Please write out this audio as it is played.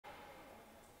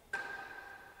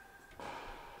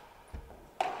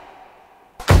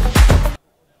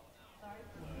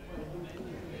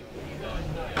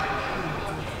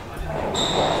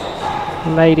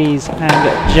Ladies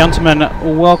and gentlemen,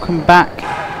 welcome back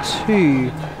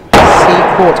to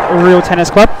Seacourt Real Tennis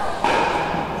Club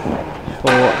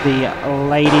for the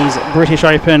Ladies British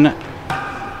Open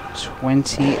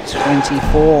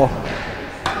 2024.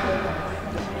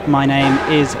 My name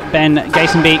is Ben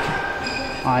Gatenbeek.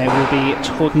 I will be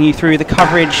talking you through the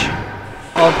coverage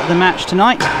of the match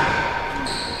tonight.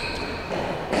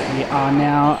 We are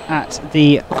now at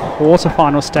the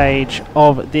quarterfinal stage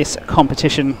of this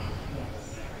competition.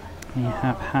 We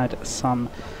have had some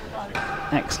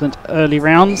excellent early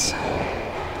rounds,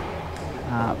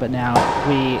 but now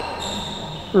we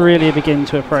really begin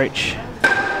to approach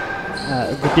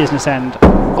the business end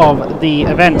of the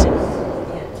event.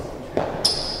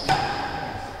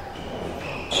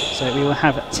 So we will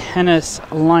have tennis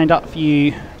lined up for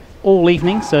you all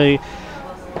evening, so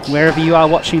wherever you are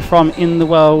watching from in the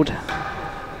world,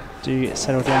 do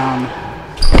settle down.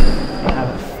 We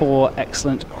have 4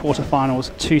 excellent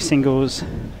quarterfinals, 2 singles,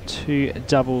 2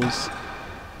 doubles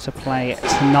to play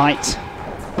tonight,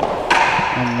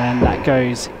 and then that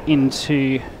goes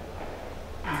into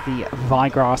the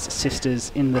Vigrass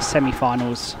sisters in the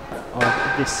semi-finals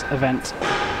of this event.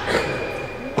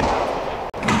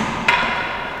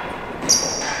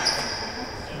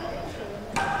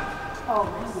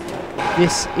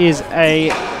 This is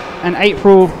an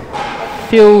April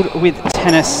filled with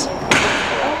tennis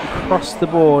across the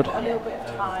board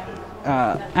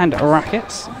and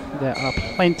rackets. There are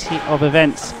plenty of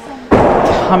events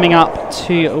coming up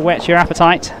to whet your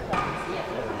appetite.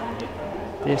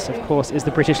 This, of course, is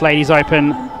the British Ladies Open.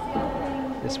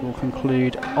 This will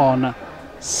conclude on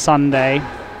Sunday.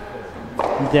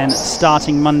 Then,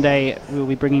 starting Monday, we'll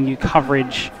be bringing you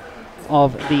coverage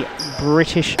of the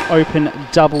British Open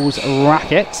doubles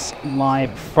rackets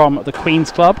live from the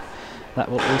Queen's Club. That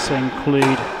will also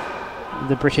include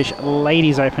the British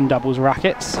Ladies Open doubles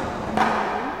rackets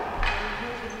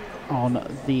on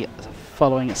the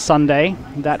following Sunday.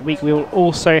 That week we will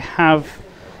also have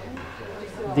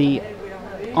the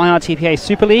LRTA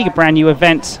Super League, a brand new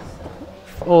event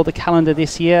for the calendar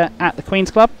this year at the Queen's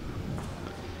Club.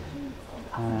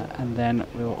 And then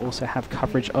we will also have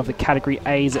coverage of the Category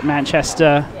A's at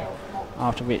Manchester,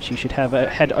 after which you should have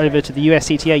head over to the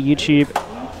USCTA YouTube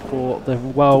for the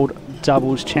World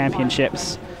Doubles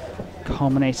Championships,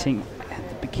 culminating at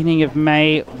the beginning of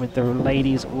May with the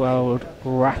Ladies World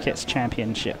Rackets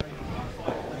Championship.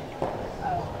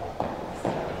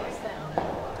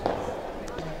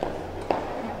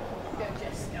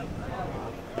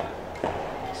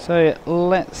 So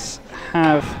let's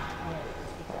have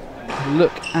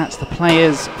look at the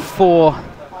players for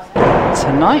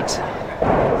tonight.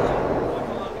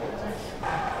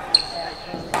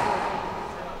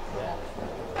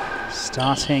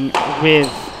 Starting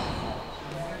with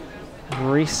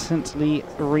recently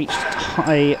reached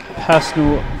a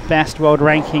personal best world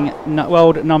ranking,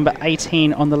 world number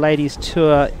 18 on the ladies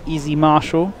tour, Izzy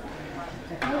Marshall,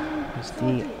 who's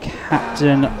the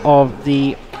captain of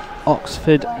the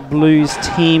Oxford Blues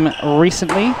team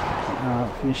recently.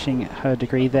 Finishing her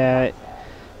degree there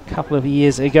a couple of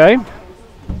years ago.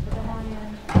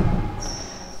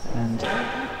 And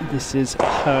this is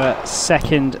her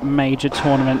second major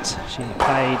tournament. She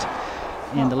played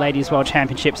in the Ladies World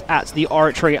Championships at the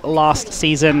Oratory last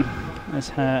season as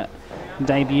her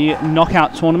debut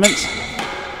knockout tournament.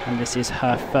 And this is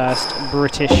her first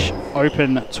British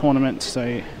Open tournament.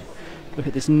 So look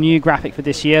at this new graphic for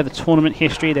this year, the tournament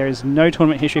history. There is no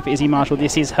tournament history for Izzy Marshall.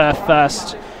 This is her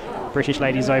first British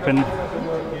Ladies Open.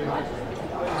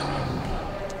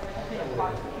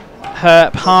 Her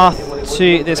path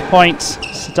to this point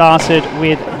started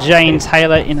with Jane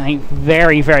Taylor in a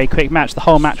very, very quick match. The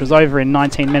whole match was over in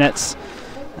 19 minutes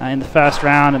in the first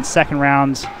round, and second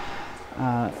round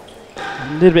a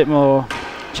little bit more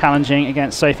challenging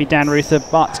against Sophie Danruther,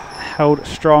 but held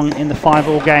strong in the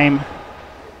 5-all game.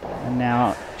 And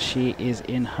now she is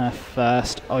in her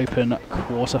first Open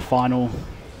quarter-final.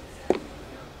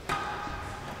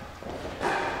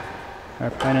 Her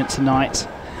opponent tonight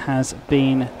has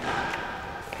been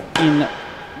in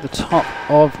the top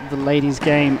of the ladies'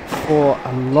 game for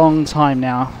a long time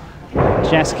now.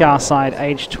 Jess Garside,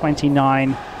 age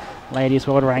 29, ladies'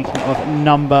 world ranking of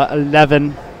number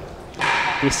 11.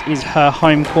 This is her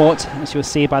home court, as you'll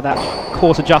see by that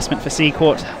court adjustment for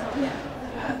Seacourt.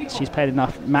 She's played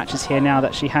enough matches here now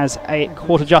that she has a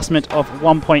court adjustment of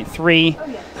 1.3.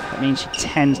 That means she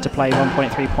tends to play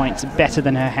 1.3 points better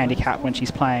than her handicap when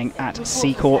she's playing at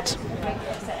Seacourt.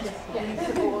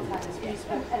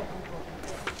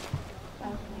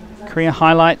 Career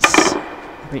highlights: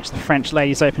 reached the French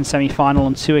Ladies Open semi-final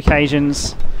on 2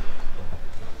 occasions.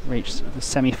 reached the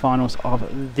semi-finals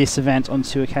of this event on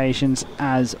 2 occasions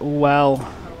as well,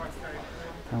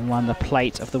 and won the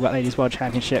plate of the Ladies World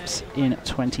Championships in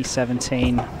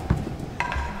 2017.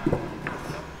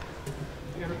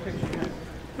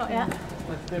 Not yet.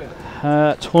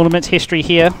 Her tournament history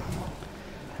here: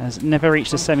 has never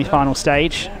reached a semi-final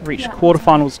stage, reached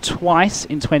quarterfinals twice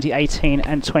in 2018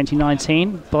 and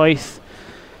 2019, both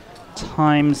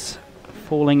times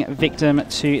falling victim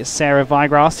to Sarah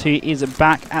Vigrass, who is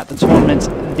back at the tournament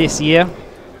this year.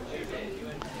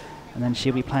 And then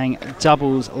she'll be playing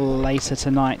doubles later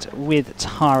tonight with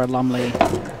Tara Lumley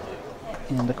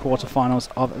in the quarterfinals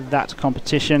of that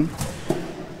competition.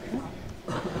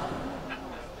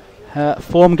 Her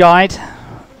form guide: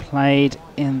 played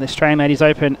in the Australian Ladies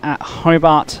Open at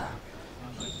Hobart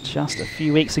just a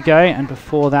few weeks ago, and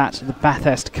before that the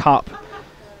Bathurst Cup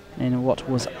in what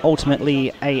was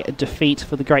ultimately a defeat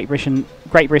for the Great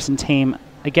Britain team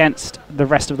against the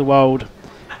rest of the world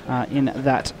in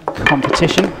that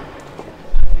competition.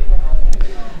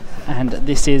 And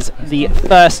this is the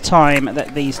first time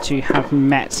that these two have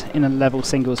met in a level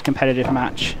singles competitive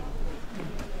match.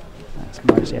 That's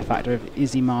mostly a factor of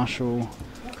Izzy Marshall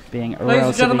being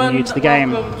relatively new to the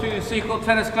game. Welcome to Seacourt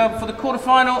Tennis Club for the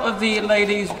quarterfinal of the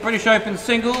Ladies British Open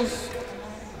Singles.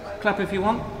 Clap if you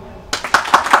want.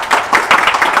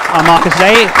 Our marker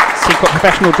today, Seacourt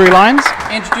professional Drew Lyons.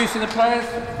 Introducing the players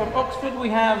from Oxford, we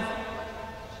have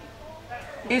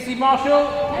Izzy Marshall.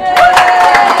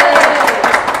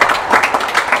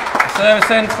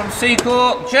 Service end from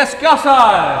Seacourt, Jess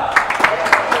Garside.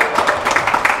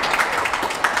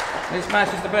 This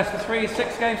match is the best of 3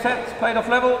 6-game sets, played off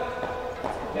level.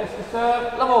 Jess to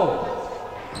serve, level.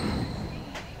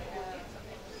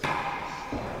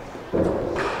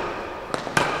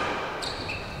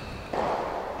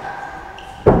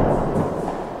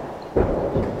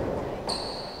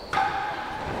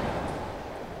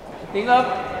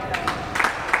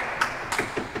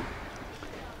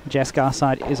 Jess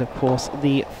Garside is, of course,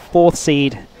 the 4th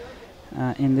seed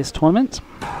in this tournament.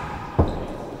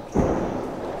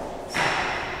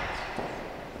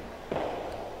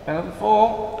 Penalty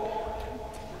 4.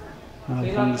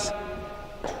 These,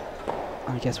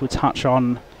 I guess, we'll touch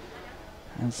on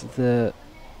as the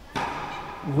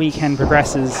weekend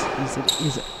progresses, as it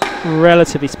is,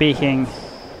 relatively speaking,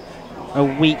 a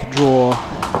weak draw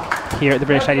here at the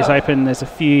British Ladies Open. There's a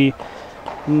few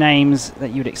names that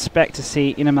you would expect to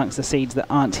see in amongst the seeds that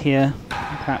aren't here,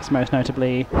 perhaps most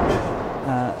notably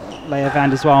Leah van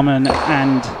der Zwalmen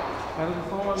and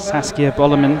Saskia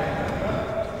Bolleman.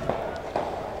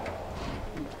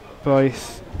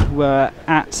 Both were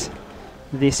at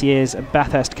this year's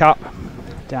Bathurst Cup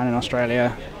down in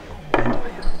Australia, and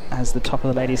as the top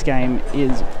of the ladies' game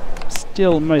is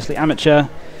still mostly amateur,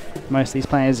 most of these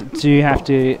players do have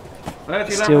to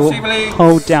still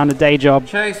hold down a day job.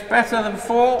 Chase better than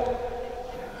 4.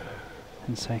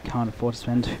 And so can't afford to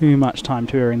spend too much time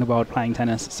touring the world playing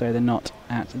tennis, so they're not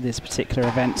at this particular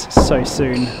event so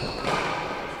soon.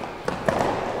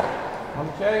 On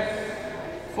Chase,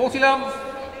 40 love,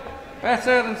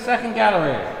 better than second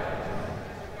gallery.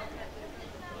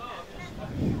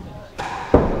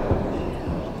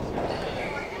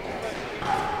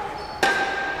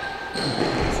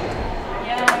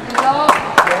 Yeah,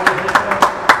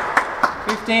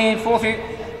 15, 40.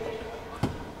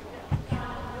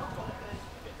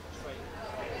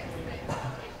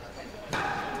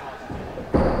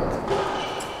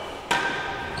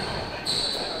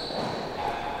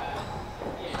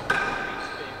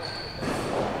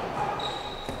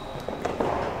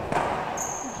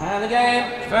 And the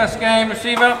game, first game,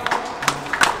 receiver.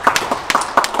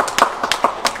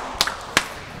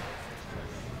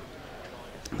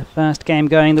 The first game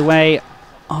going the way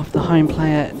of the home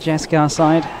player, Jess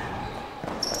Garside.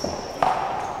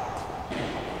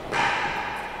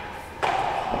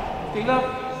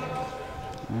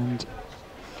 And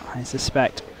I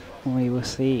suspect we will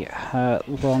see her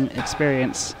long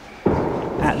experience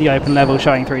at the open level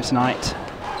showing through tonight.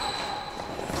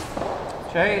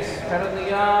 Chase, head of the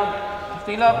yard,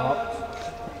 15 up.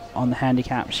 On the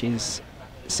handicap, she's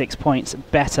 6 points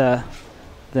better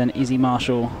than Izzy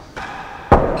Marshall.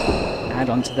 Add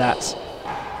on to that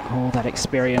all that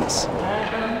experience.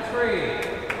 And 3.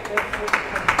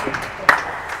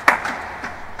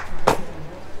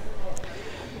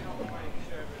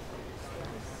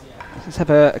 Let's have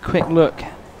a quick look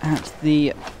at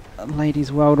the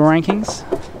ladies' world rankings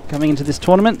coming into this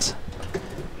tournament.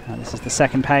 This is the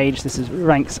second page. This is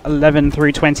ranks 11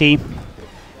 through 20.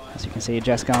 As you can see,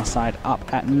 Jess Garside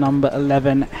up at number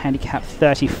 11, handicap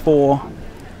 34.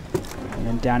 And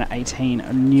then down at 18,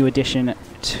 a new addition,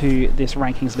 to this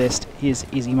rankings list is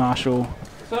Izzy Marshall,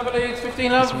 Server leads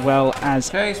 15 love. as well as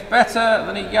Chase better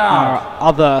than a our yard.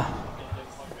 other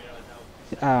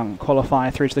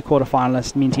qualifier through to the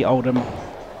quarterfinalist, Minty Oldham.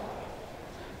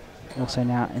 Also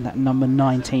now in that number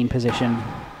 19 position.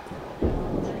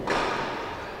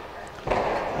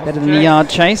 Better than the yard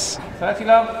chase. 30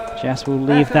 love. Jess will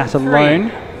leave that Better than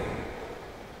alone.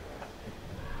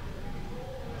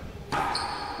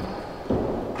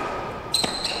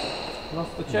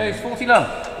 Lost the chase, 40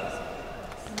 love.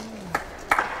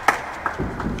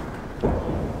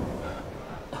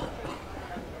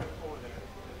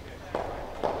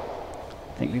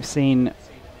 I think we've seen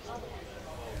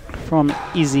from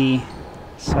Izzy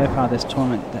so far this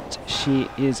tournament that she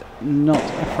is not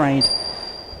afraid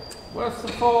Worse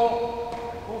than 4.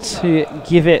 to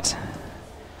give it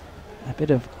a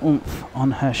bit of oomph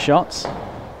on her shots.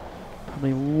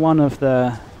 Probably one of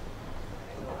the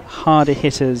harder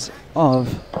hitters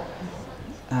of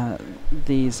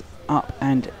these up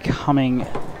and coming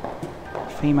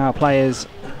female players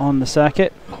on the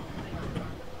circuit.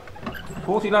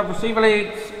 40 love receiver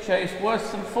leads. Chase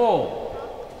worse than 4.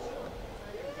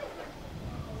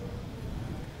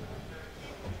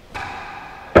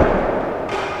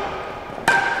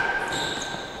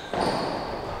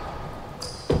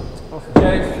 Lost the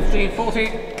chase, 15-40.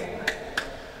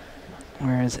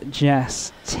 Whereas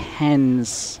Jess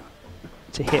tends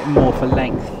to hit more for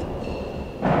length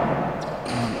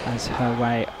as her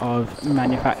way of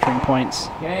manufacturing points.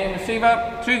 Game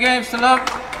receiver, 2 games to love.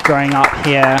 Growing up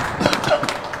here,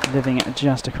 living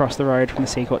just across the road from the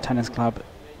Seacourt Tennis Club.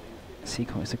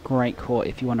 Seacourt is a great court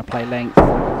if you want to play length.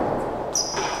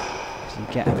 So you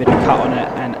get a bit of cut on it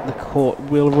and the court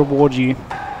will reward you.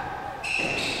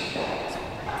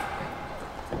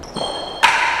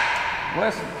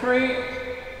 Worse than 3.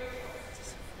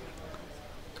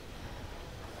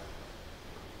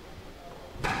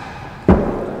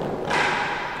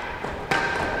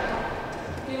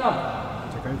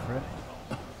 Go for it.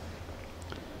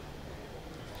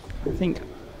 I think,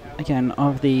 again,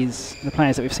 of the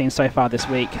players that we've seen so far this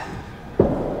week,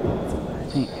 I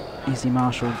think Izzy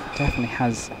Marshall definitely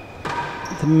has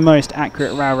the most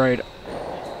accurate railroad.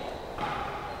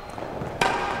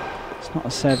 It's not a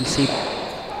service he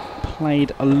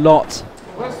played a lot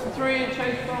Worse than 3 and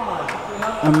chase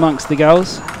 5. amongst the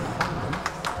girls.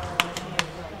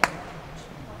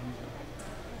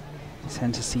 You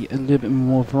tend to see a little bit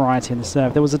more variety in the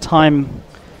serve. There was a time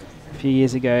a few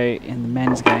years ago in the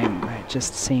men's game where it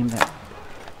just seemed that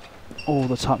all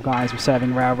the top guys were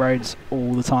serving railroads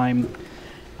all the time.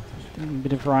 A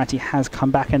bit of variety has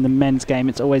come back in the men's game.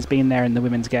 It's always been there in the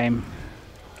women's game.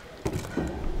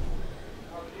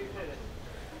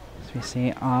 So we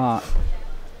see our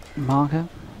marker,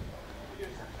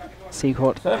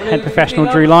 Seacourt head professional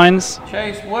Drew Lyons.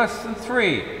 Chase worse than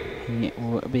 3. He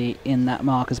will be in that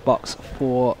marker's box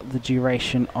for the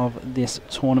duration of this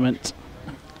tournament.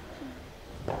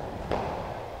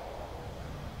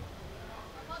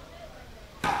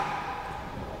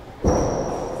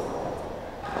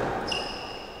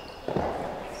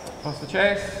 Lost the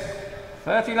chase,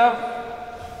 30 love.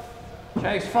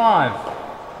 Chase 5.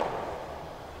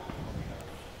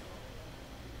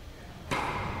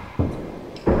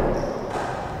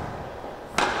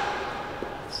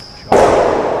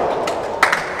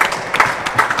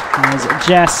 As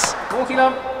Jess 40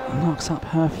 love. knocks up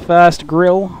her first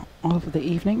grill of the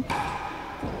evening.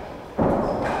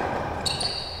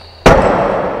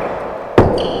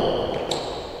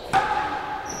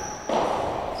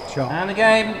 Shot. And the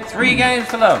game, 3 games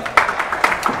to love.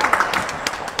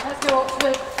 Let's go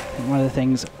Oxford. One of the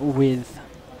things with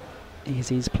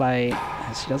Izzy's play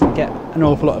is she doesn't get an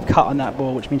awful lot of cut on that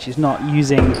ball, which means she's not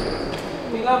using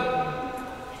 3 love.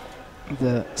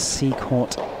 the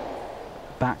Seacourt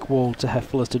back wall to her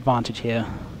fullest advantage here.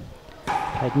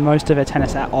 Played most of her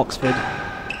tennis at Oxford.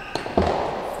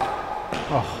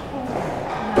 Oh.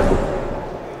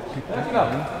 30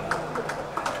 love.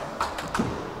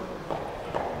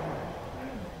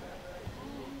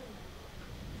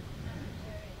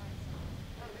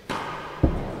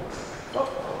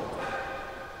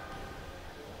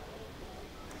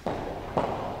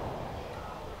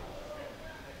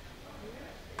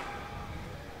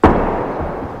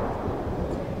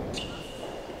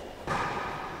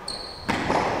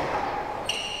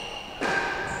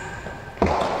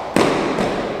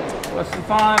 Less than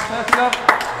 5, 30 love.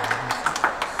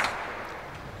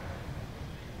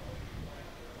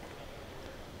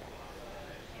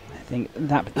 I think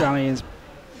that rally is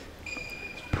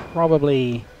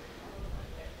probably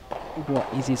what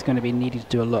Izzy's going to be needing to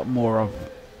do a lot more of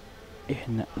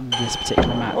in this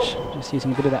particular match. Just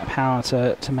using a bit of that power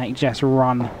to make Jess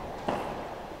run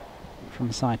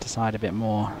from side to side a bit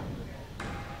more.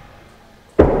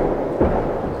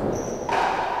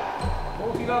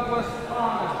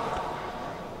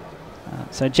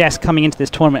 So Jess, coming into this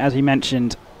tournament, as we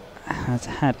mentioned, has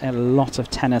had a lot of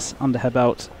tennis under her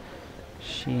belt.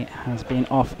 She has been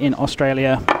off in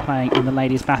Australia playing in the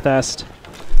Ladies Bathurst,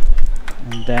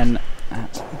 and then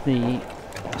at the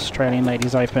Australian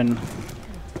Ladies Open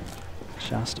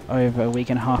just over a week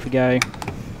and a half ago.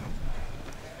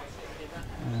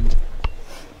 And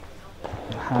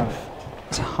we'll have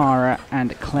Tara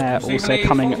and Claire also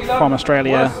coming from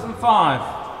Australia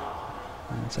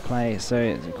to play. So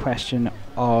it's a question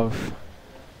of,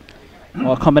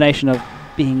 or a combination of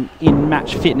being in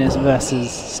match fitness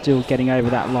versus still getting over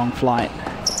that long flight.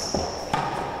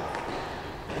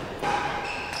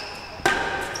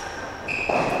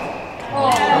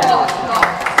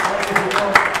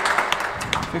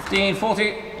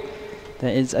 15-40.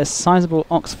 There is a sizable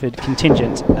Oxford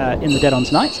contingent in the dead-on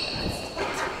tonight.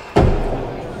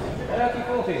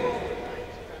 30-40.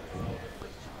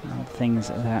 Things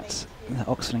that the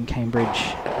Oxford and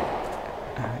Cambridge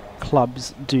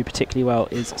clubs do particularly well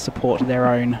is support their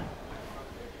own.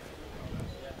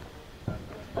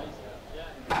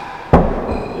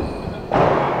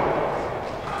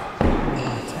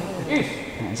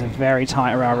 That is a very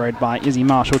tight railroad by Izzy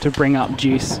Marshall to bring up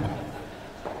Juice.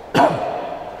 She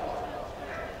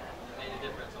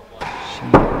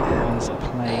has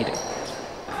played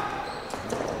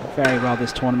very well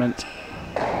this tournament.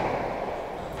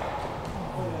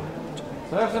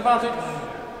 Serves advantage.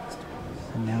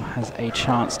 And now has a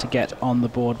chance to get on the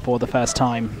board for the first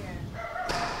time.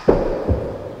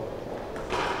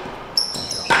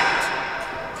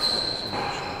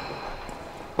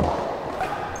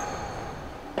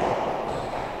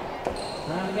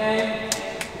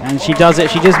 And she does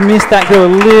it. She just missed that girl a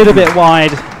little bit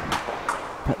wide.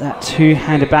 But that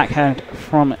two-handed backhand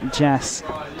from Jess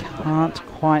can't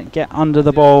quite get under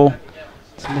the ball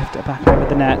to lift it back over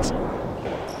the net.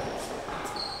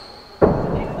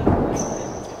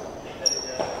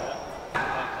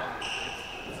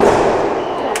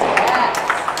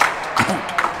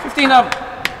 Up.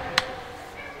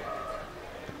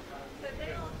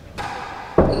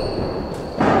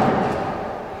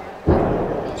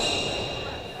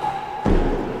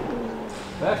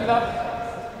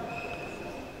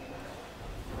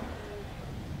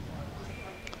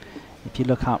 If you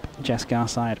look up Jess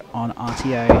Garside on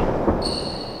RTO,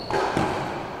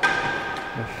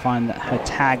 you'll find that her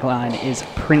tagline is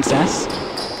Princess.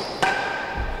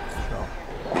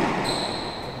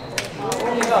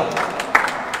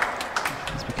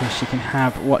 Because she can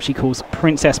have what she calls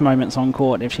princess moments on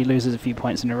court if she loses a few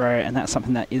points in a row, and that's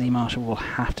something that Izzy Marshall will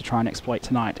have to try and exploit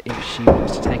tonight if she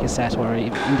wants to take a set or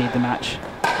indeed the match.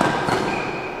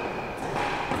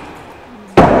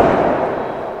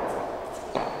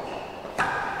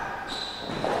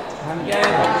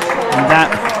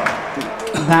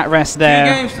 And that rest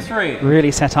there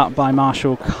really set up by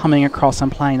Marshall coming across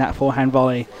and playing that forehand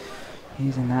volley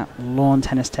using that lawn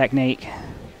tennis technique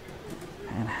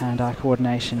and hand-eye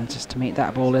coordination just to meet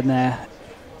that ball in there.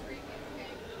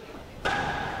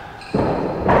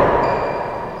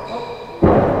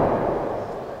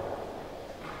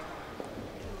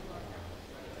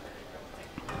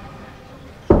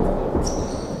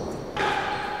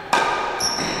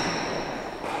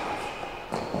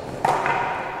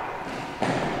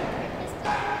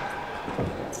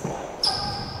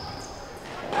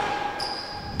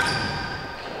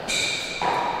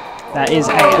 That is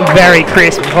a very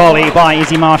crisp volley by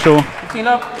Izzy Marshall.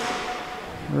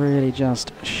 Really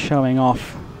just showing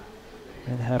off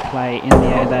with her play in the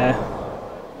air there.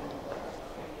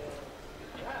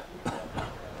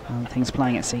 One of the things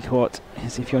playing at Seacourt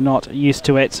is if you're not used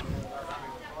to it,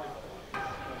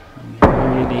 you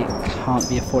really can't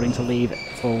be affording to leave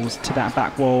balls to that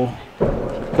back wall. If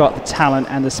you've got the talent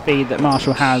and the speed that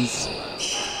Marshall has,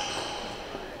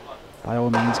 by all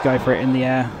means go for it in the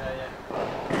air.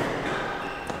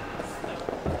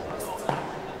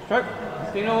 Stroke.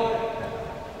 15-all.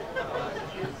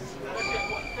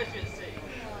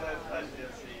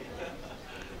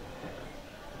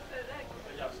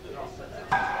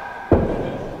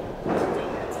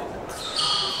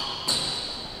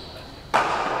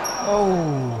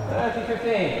 Oh.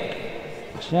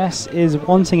 30-15. Jess is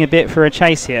wanting a bit for a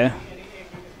chase here.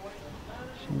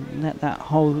 She let that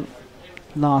whole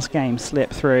last game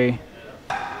slip through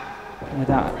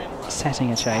without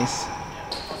setting a chase.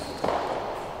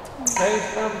 And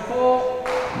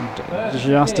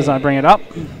just as I bring it up,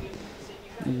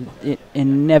 it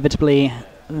inevitably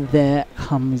there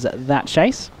comes that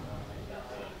chase.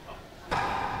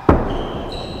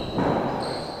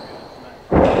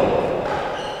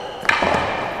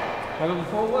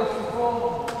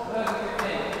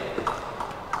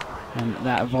 And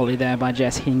that volley there by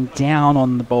Jess hitting down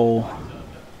on the ball,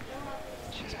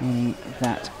 just meaning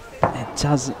that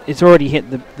it's already hit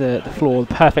the floor,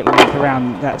 the perfect length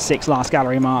around that 6 last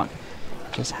gallery mark.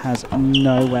 Just has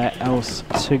nowhere else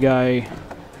to go.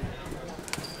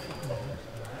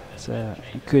 It's a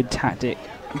good tactic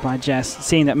by Jess,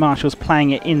 seeing that Marshall's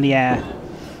playing it in the air,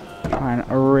 trying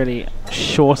to really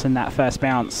shorten that first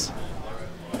bounce.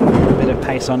 A bit of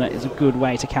pace on it is a good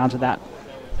way to counter that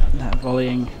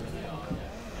volleying.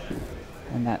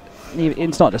 And that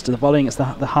it's not just the volleying, it's the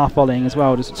half volleying as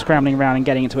well, just scrambling around and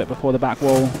getting into it before the back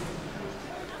wall.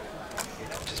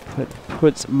 Just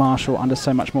puts Marshall under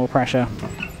so much more pressure.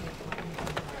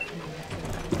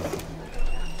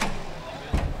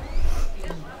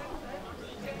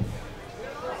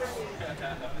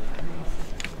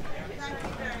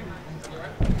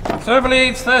 Server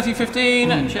leads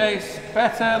 30-15, chase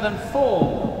better than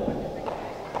 4.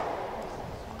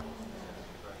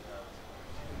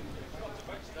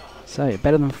 So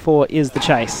better than 4 is the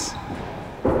chase.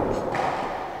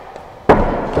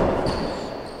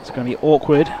 It's going to be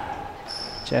awkward.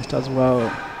 Jess does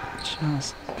well.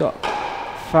 Just got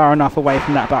far enough away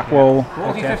from that back wall.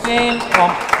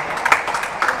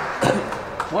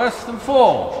 40-15, worse than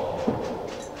 4.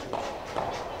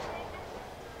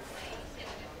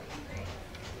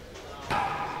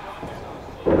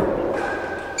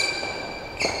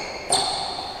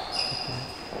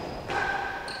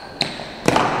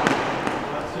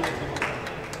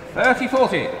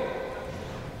 $30-40.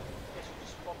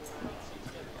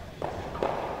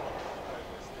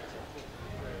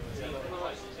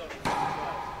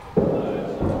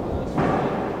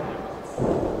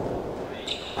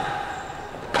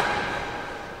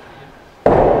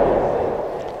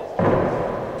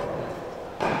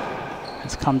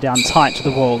 It's come down tight to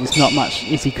the wall. There's not much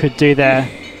Izzy could do there,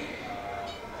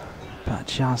 but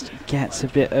just gets a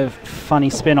bit of funny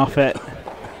spin off it.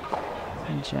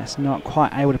 And just not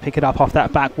quite able to pick it up off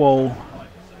that back wall.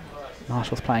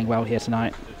 Marshall's playing well here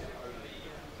tonight.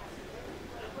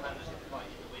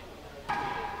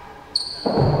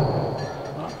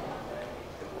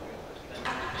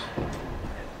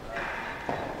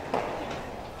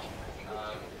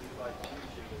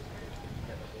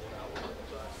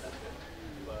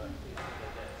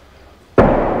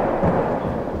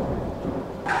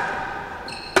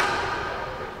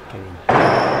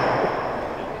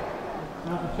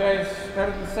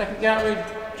 Better than the second gallery,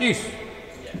 Juice.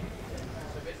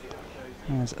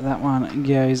 As that one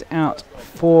goes out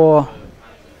for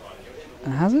a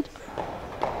hazard.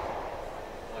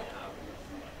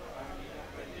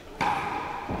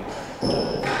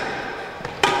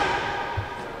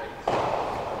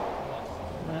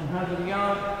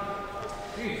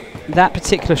 That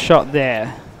particular shot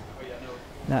there,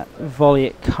 that volley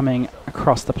it coming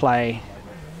across the play,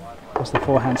 across the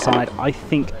forehand side, I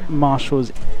think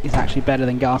Marshall's is actually better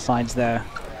than Garside's there.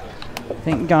 I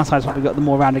think Garside's probably got the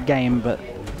more rounded game, but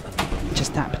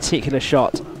just that particular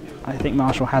shot, I think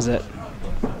Marshall has it.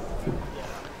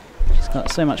 She's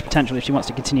got so much potential if she wants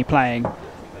to continue playing.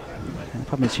 And the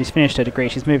problem is she's finished her degree,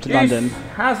 she's moved to London.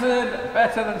 Hazard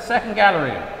better than second gallery.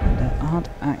 There aren't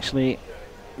actually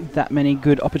that many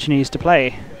good opportunities to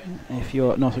play if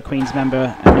you're not a Queen's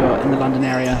member and you're in the London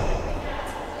area.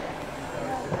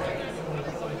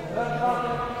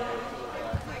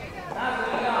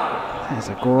 There's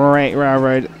a great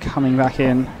railroad coming back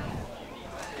in.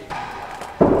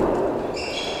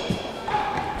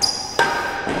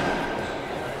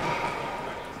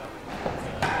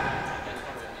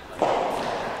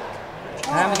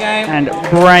 And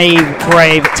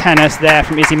brave tennis there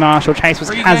from Izzy Marshall. Chase was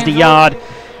hazard a yard.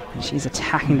 And she's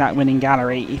attacking that winning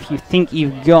gallery. If you think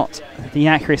you've got the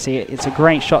accuracy, it's a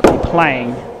great shot to be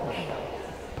playing.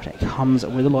 But it comes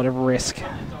with a lot of risk.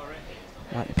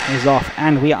 But it pays off.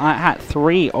 And we are at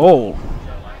 3-all.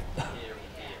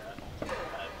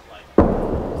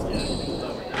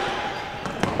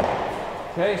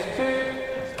 Chase 2.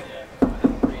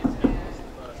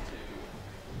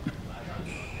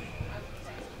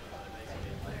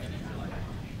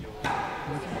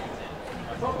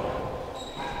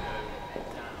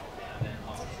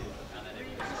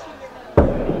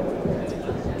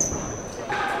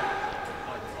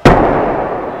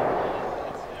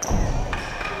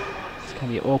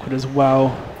 Be awkward as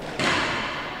well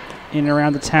in and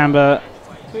around the timbre.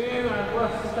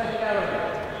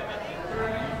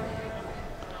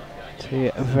 Two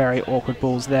very awkward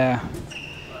balls there.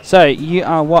 So you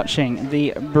are watching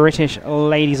the British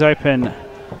Ladies Open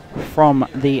from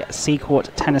the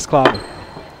Seacourt Tennis Club.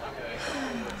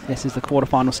 This is the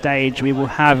quarterfinal stage. We will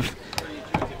have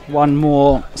one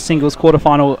more singles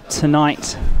quarterfinal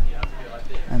tonight,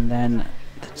 and then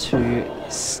the two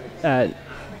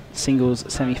singles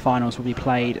semi-finals will be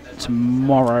played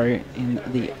tomorrow in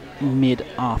the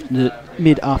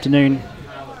mid-afternoon.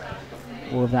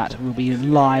 All of that will be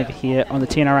live here on the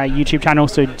T&RA YouTube channel,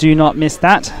 so do not miss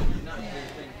that.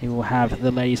 We will have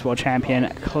the ladies world champion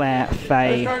Claire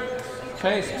Fay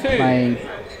playing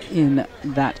in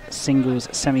that singles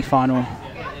semi-final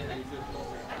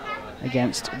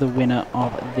against the winner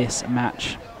of this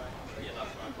match.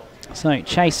 So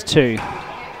chase 2.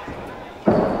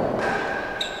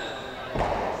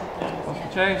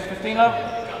 Chase 15 love.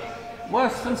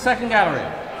 Worse than second gallery.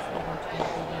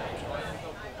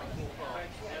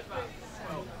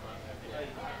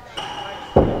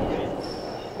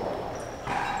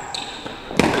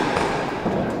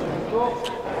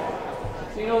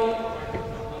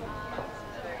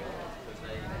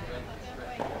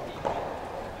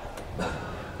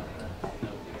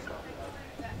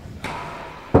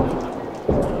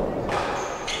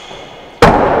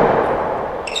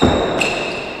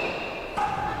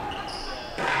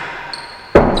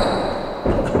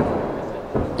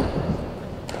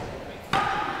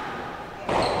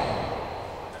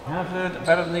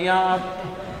 Better than the yard,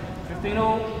 15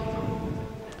 all.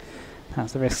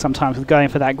 That's the risk sometimes with going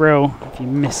for that grill. If you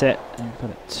miss it and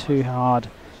put it too hard,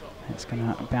 it's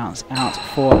going to bounce out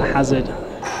for hazard.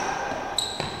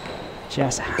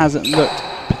 Jess hasn't looked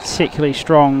particularly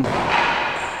strong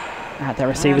at the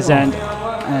receiver's end,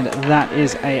 and that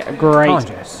is a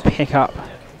great pickup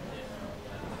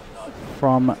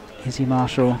from Izzy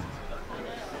Marshall.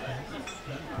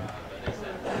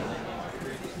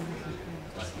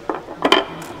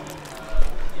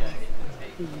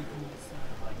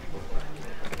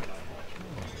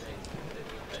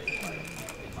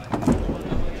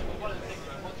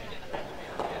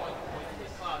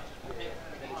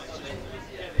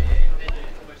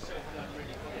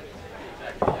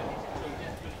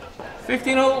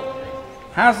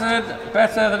 Hazard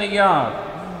better than a yard.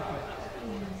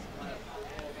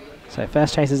 So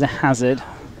first chase is a hazard.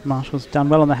 Marshall's done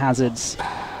well on the hazards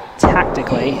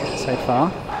tactically so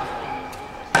far.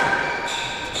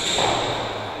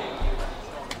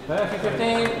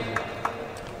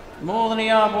 30-15. More than a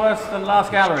yard worse than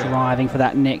last gallery. Driving for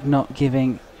that nick, not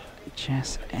giving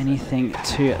Jess anything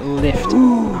to lift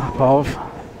above.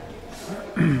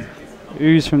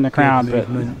 Ooze from the crowd, but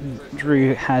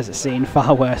Drew has seen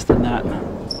far worse than that.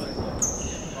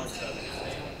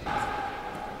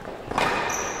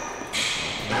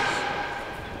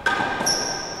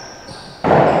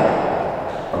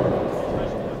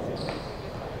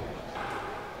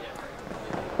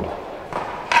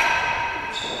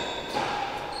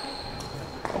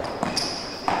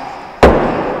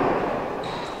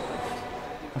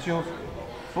 That's yours.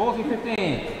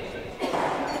 40-15.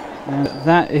 And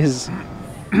that is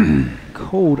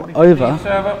called over.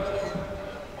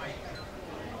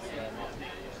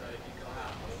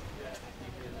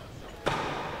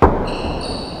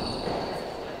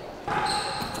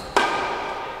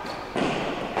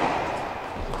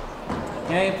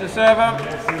 Game to server.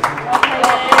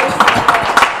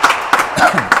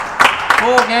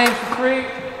 4 games to 3.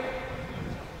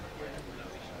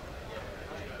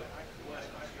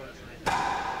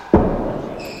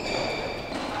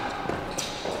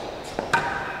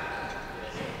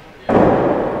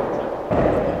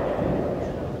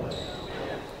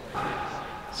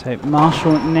 So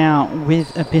Marshall now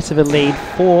with a bit of a lead,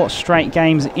 4 straight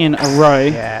games in a row.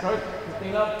 Yeah.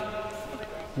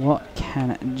 What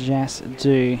can Jess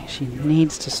do? She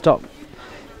needs to stop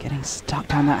getting stuck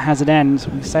down that hazard end.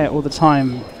 We say it all the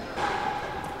time.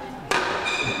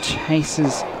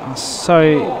 Chases are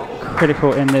so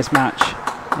critical in this match,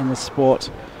 in this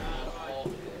sport.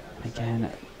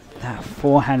 Again, that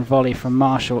forehand volley from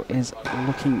Marshall is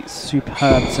looking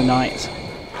superb tonight.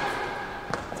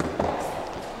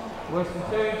 I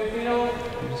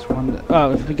just wonder.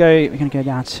 Oh, if we go, we're going to go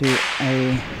down to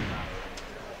a.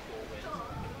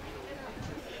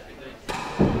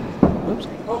 Oops.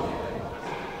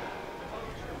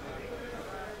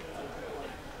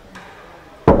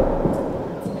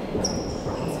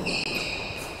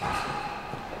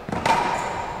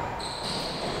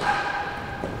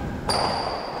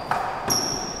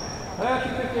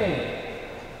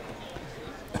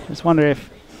 Just wonder if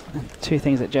two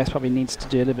things that Jess probably needs to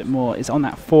do a little bit more is on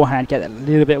that forehand, get it a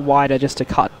little bit wider just to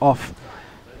cut off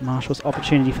Marshall's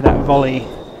opportunity for that volley.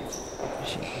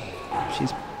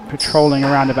 She's patrolling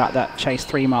around about that chase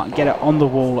 3 mark, get it on the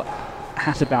wall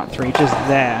at about 3, just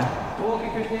there.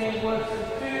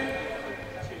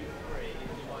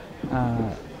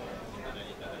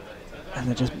 And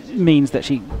that just means that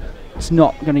she's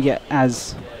not going to get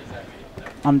as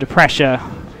under pressure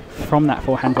from that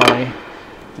forehand volley.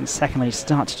 And secondly,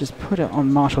 start to just put it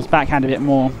on Marshall's backhand a bit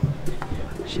more.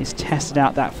 She's tested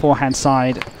out that forehand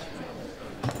side.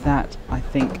 That, I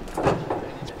think,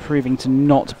 is proving to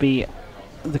not be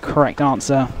the correct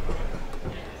answer.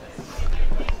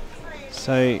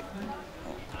 So,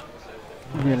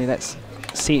 really, let's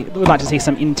see. We'd like to see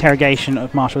some interrogation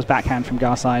of Marshall's backhand from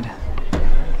Garside.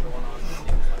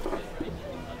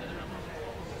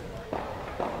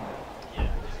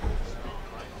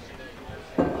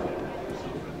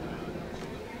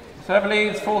 Serve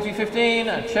leads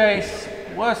 40-15, a chase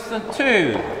worse than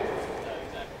 2.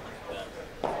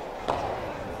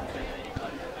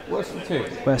 Worse than 2.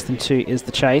 Worse than 2 is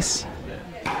the chase.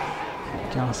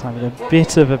 Garside with a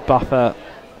bit of a buffer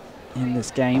in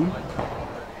this game.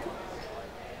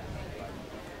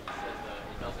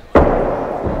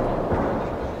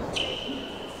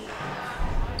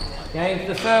 Games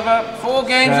the server, 4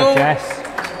 games all. Jess.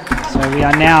 So we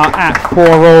are now at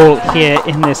 4-all here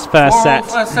in this first set.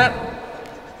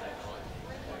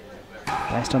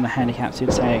 Based on the handicaps,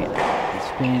 you'd say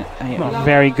it's been a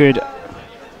very good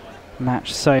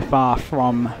match so far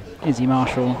from Izzy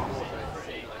Marshall.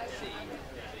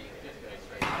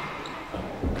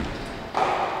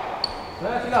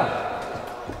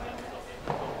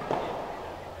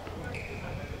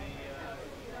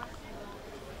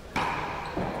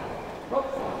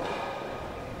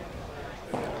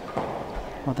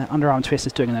 What that underarm twist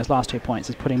is doing in those last 2 points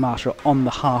is putting Marshall on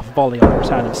the half volley on the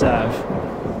return of serve.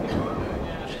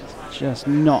 Just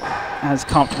not as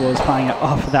comfortable as playing it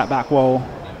off of that back wall.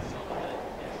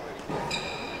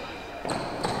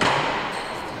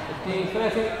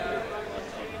 15-30.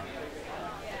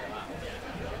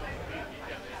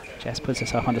 Jess puts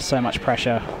herself under so much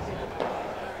pressure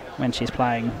when she's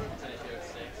playing.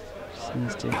 She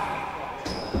needs to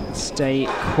stay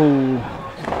cool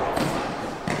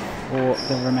for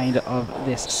the remainder of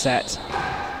this set.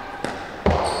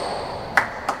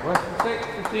 Worse than 6,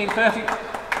 15-30.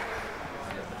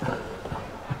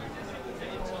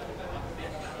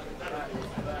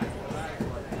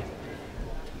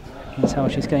 You can tell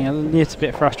she's getting a little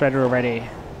bit frustrated already.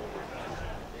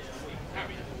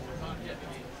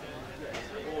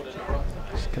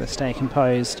 She's got to stay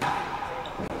composed.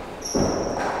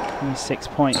 Only 6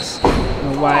 points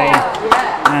away,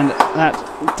 and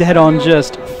that dead on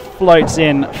just floats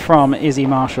in from Izzy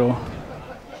Marshall.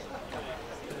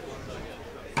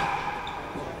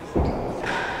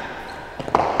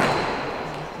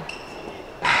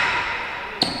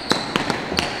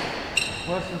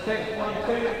 Worse than 6,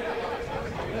 1-2.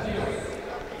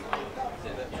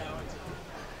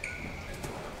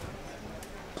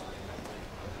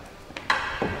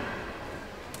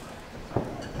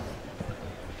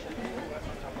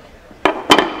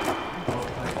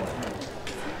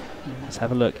 Let's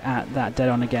have a look at that dead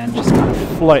on again. Just kind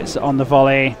of floats on the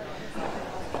volley.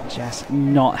 Just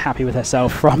not happy with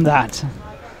herself from that.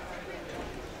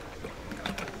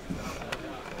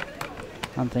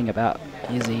 One thing about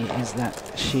Izzy is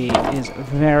that she is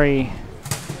very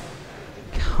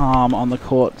calm on the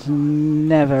court,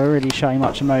 never really showing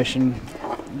much emotion,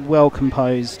 well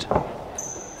composed.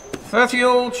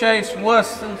 30-all, chase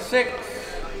worse than 6.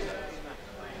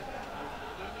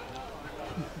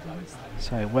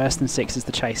 So worse than 6 is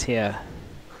the chase here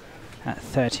at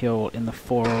 30-all in the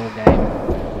 4-all game.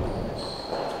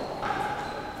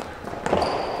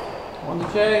 On the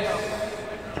chase,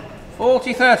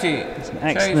 40-30. It's an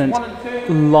excellent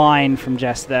line from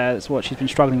Jess there. That's what she's been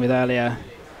struggling with earlier.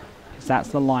 Because that's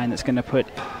the line that's going to put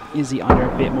Izzy under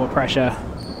a bit more pressure.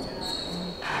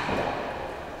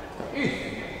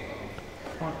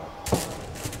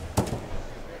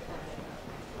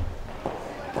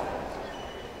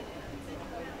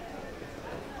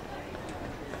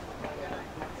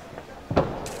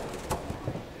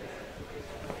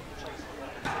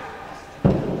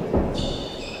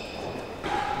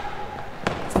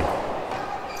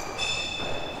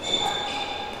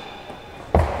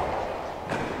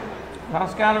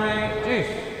 Last gallery,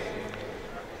 Juice.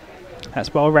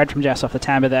 That's well read from Jess off the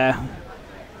timbre there.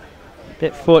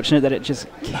 Bit fortunate that it just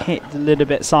hit a little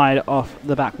bit side off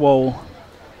the back wall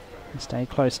and stayed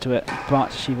close to it, but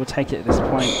she will take it at this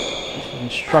point. She's been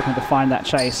struggling to find that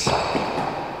chase.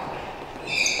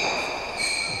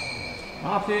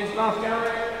 Martin's last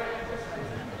gallery.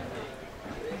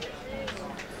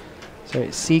 So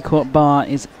Seacourt bar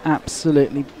is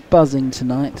absolutely buzzing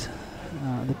tonight.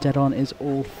 The dead-on is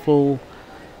all full.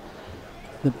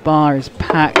 The bar is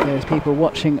packed. There's people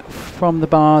watching from the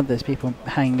bar. There's people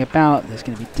hanging about. There's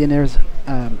going to be dinners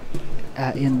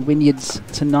in Wynyards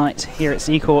tonight here at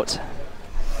Seacourt.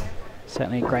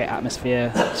 Certainly a great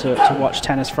atmosphere to watch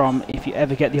tennis from if you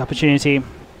ever get the opportunity.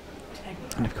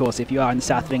 And of course, if you are in the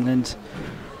south of England,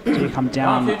 do come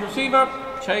down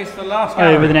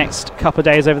over the next couple of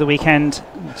days over the weekend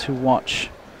to watch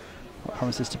what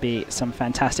promises to be some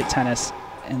fantastic tennis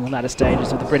in the latter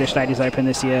stages of the British Ladies Open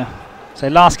this year. So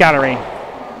last gallery.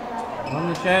 On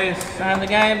the chase and the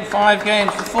game, 5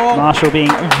 games to 4. Marshall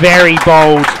being very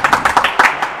bold.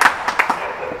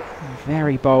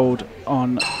 Very bold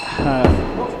on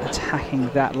her attacking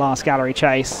that last gallery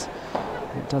chase.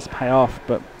 It does pay off,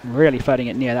 but really floating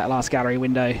it near that last gallery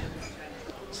window.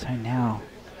 So now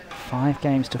 5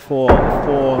 games to 4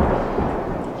 for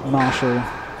Marshall.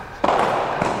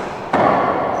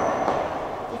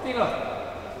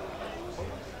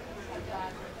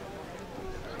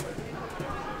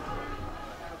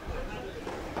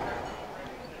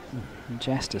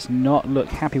 Jess does not look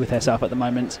happy with herself at the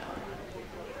moment.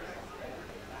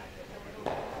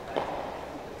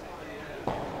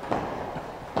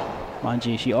 Mind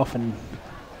you, she often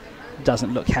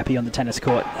doesn't look happy on the tennis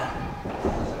court.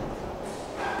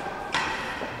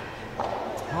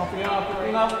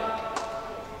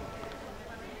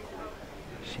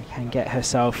 She can get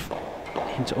herself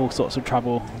into all sorts of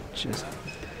trouble, just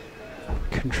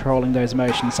controlling those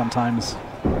emotions sometimes.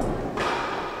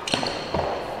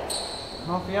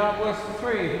 Half a yard worse than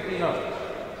 3, 15 up.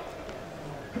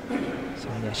 So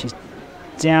yeah, she's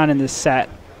down in the set,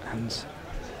 and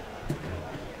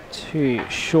 2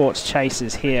 short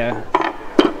chases here.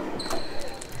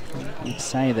 You'd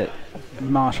say that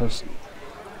Marshall's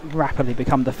rapidly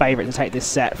become the favourite to take this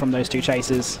set from those 2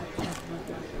 chases.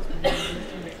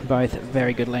 Both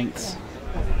very good lengths.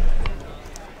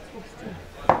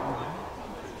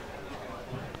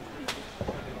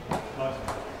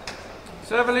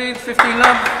 Server lead, 15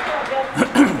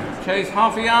 love. Chase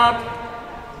half a yard.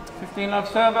 15 love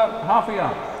server, half a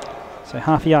yard. So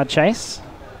half a yard chase.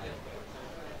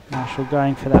 Marshall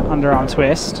going for that underarm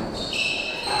twist.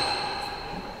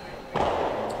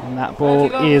 And that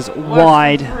ball is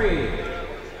wide.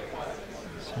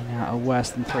 So now a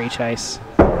worse than 3 chase.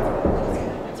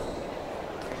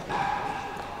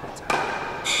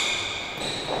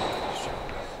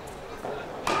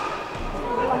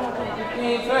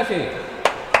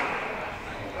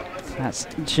 That's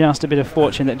just a bit of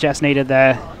fortune that Jess needed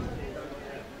there.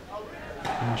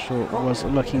 Marshall was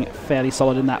looking fairly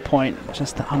solid in that point.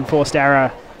 Just the unforced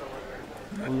error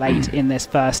late in this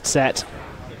first set.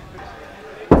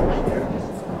 Great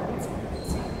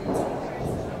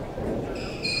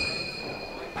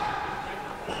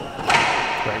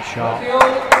shot.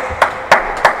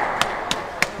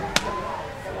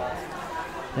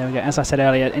 There we go. As I said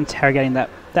earlier, interrogating that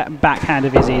backhand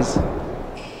of Izzy's is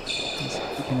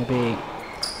going to be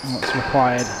what's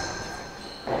required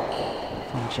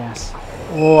from Jess.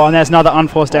 Oh, and there's another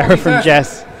unforced error from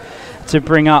Jess to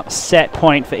bring up set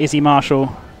point for Izzy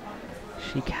Marshall.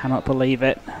 She cannot believe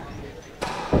it.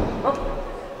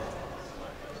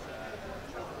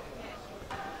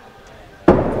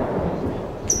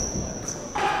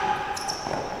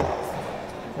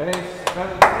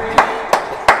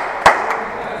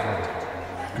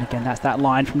 And again, that's that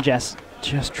line from Jess,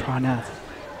 just trying to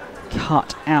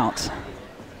cut out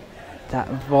that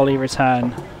volley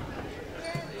return.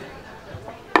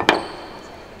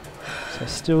 So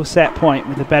still set point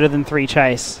with a better than 3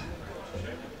 chase.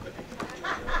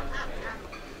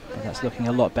 But that's looking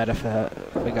a lot better for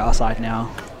Garside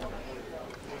now.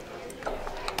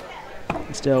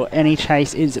 Still, any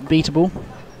chase is beatable.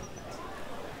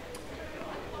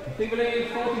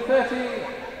 40-30,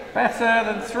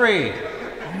 better than 3.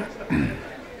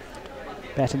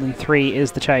 Better than 3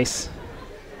 is the chase.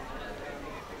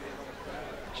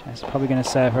 She's probably going to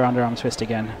serve her underarm twist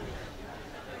again.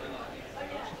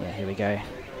 Yeah, here we go.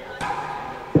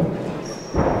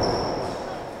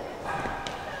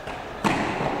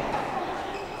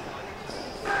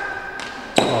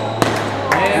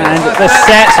 And the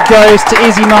set goes to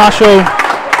Izzy Marshall.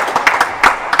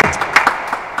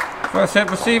 First set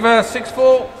receiver,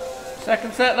 6-4.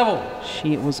 Second set level.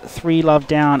 She was 3 love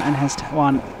down and has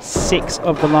won 6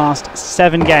 of the last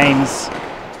 7 games.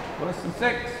 Worse than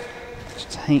 6. To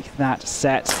take that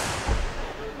set.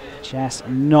 Jess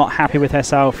not happy with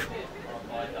herself.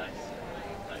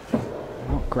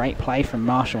 Oh, great play from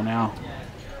Marshall now.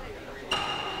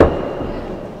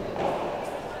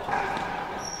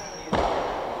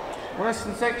 Worse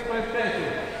than 6, both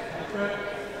benches.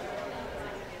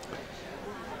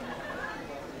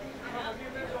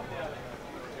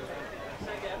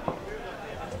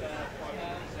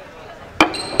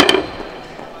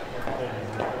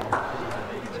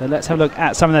 So let's have a look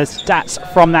at some of those stats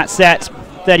from that set.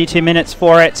 32 minutes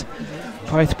for it.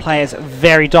 Both players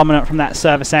very dominant from that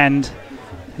service end.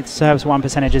 Its service one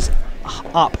percentage is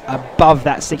up above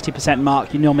that 60%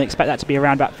 mark. You normally expect that to be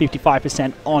around about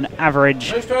 55% on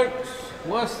average. 2 strokes,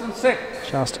 worse than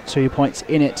 6. Just 2 points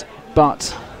in it,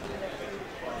 but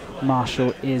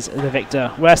Marshall is the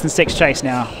victor. Worse than 6 chase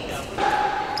now.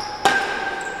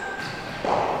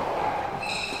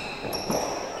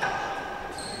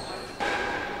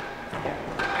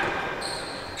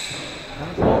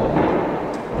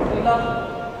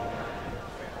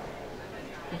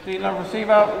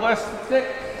 Receiver, worse than 6.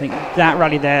 I think that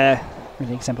rally there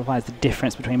really exemplifies the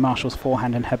difference between Marshall's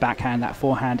forehand and her backhand. That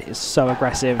forehand is so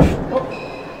aggressive,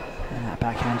 and that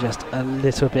backhand just a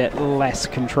little bit less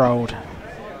controlled.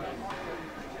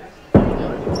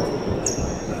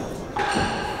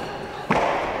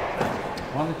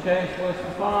 On the chase, worse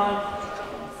than 5.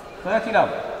 30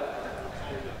 love.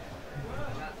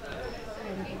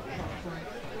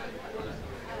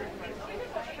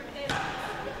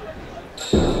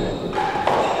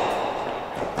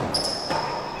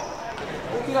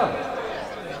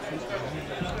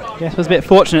 Jess was a bit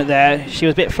fortunate there. She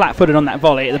was a bit flat-footed on that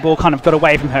volley. The ball kind of got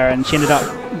away from her and she ended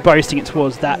up boasting it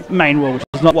towards that main wall, which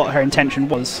was not what her intention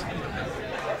was.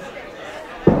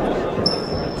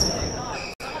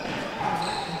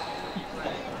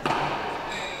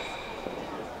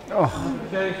 Oh.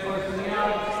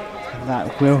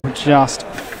 That will just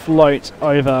float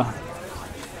over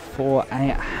for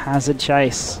a hazard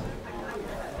chase.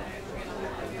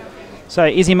 So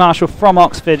Izzy Marshall from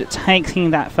Oxford taking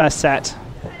that first set.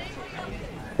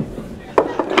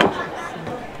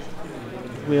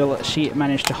 Will she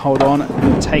manage to hold on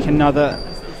and take another?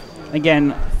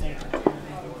 Again,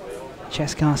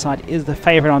 Jess Garside is the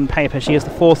favourite on paper. She is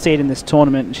the 4th seed in this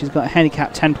tournament. She's got a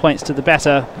handicap 10 points to the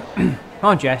better. Come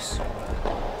on, Jess.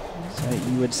 So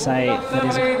you would say that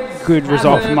is a good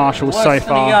result for Marshall so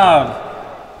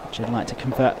far. She'd like to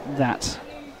convert that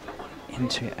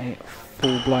into a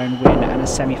full-blown win and a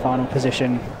semi-final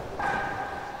position.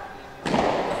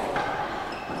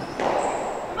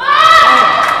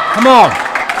 Come on!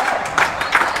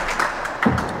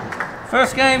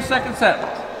 First game, second set.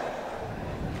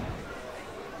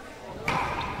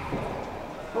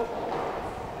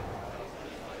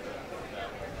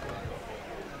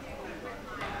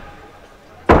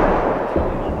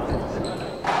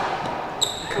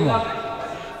 Come on.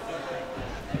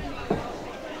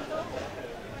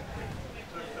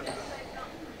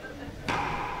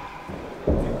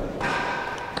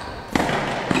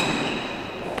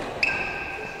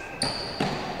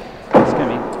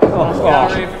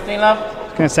 I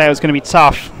was going to say it was going to be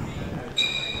tough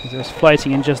because it was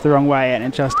floating in just the wrong way and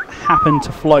it just happened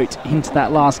to float into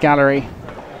that last gallery.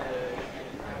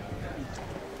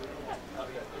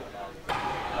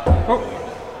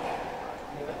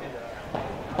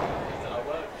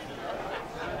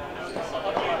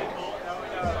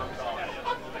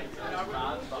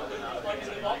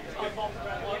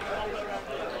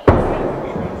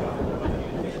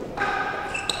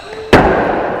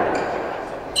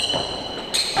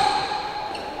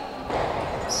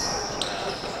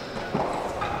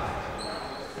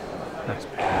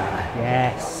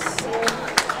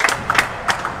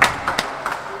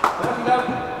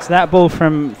 So that ball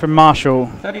from Marshall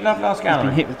has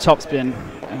been hit with topspin,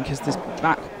 and because this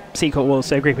back Seacourt wall is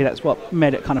so grippy, that's what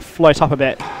made it kind of float up a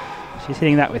bit. She's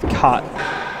hitting that with cut,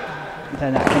 and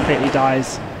then that completely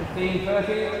dies. 15,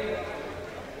 30.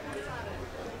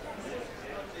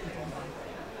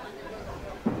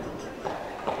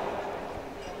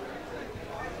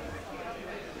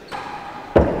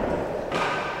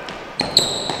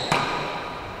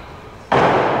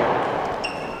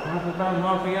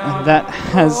 And that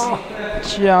has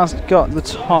just got the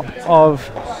top of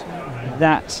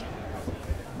that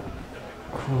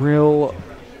grill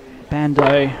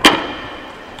bando.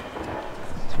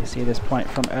 So you see this point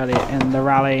from earlier in the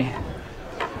rally.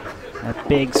 A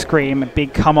big scream, a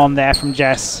big come on there from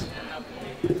Jess.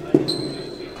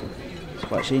 It's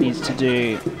what she needs to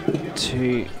do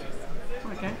to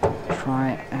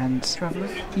try and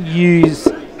use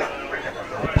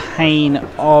the pain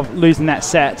of losing that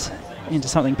set into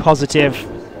something positive,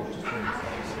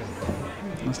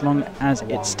 as long as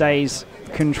it stays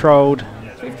controlled.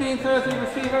 15-30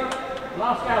 receiver,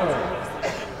 last gallery.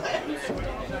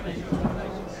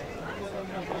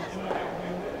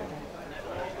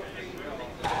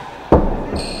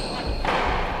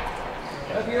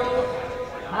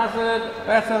 Hazard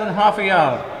better than half a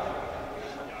yard.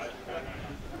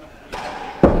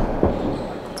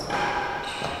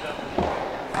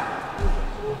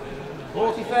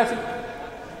 better.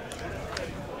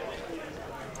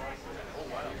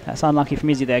 That's unlucky from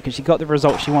Izzy there because she got the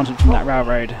result she wanted from that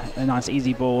railroad. A nice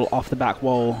easy ball off the back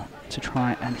wall to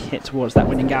try and hit towards that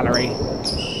winning gallery.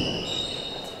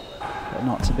 But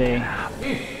not to be.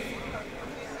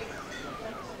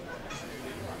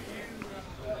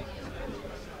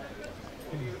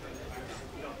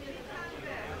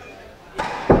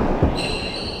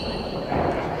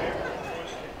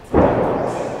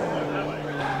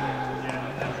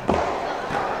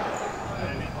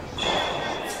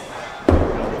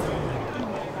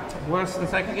 Worse than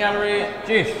second gallery,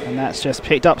 Jess. And that's just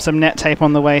picked up some net tape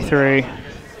on the way through.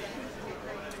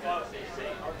 Worse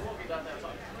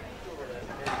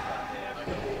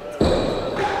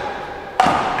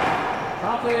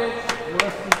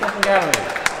than second gallery.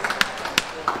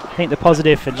 I think the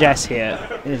positive for Jess here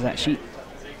is that she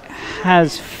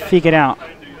has figured out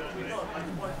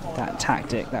that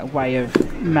tactic, that way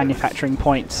of manufacturing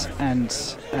points and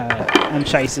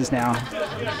chases now.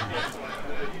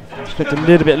 She looked a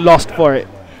little bit lost for it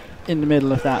in the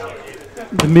middle of that,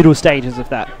 the middle stages of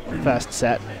that first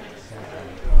set.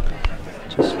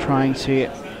 Just trying to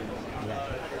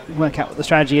work out what the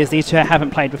strategy is. These two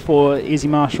haven't played before. Izzy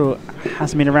Marshall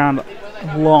hasn't been around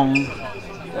long.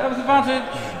 That was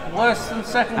advantage. Worse than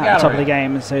second gallery. At the top of the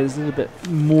game, so there's a little bit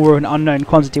more of an unknown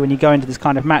quantity when you go into this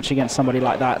kind of match against somebody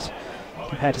like that,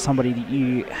 compared to somebody that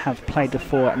you have played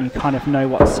before and you kind of know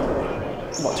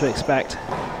what to expect.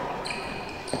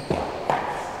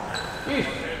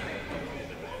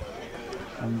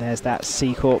 And there's that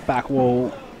Seacourt back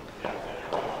wall.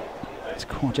 It's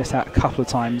caught just out a couple of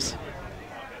times.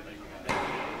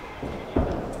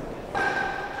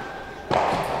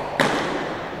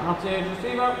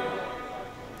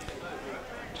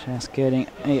 Just getting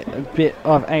a bit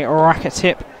of a racket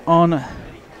tip on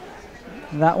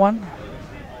that one.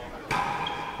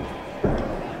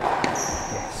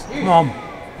 Come on.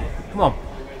 Come on.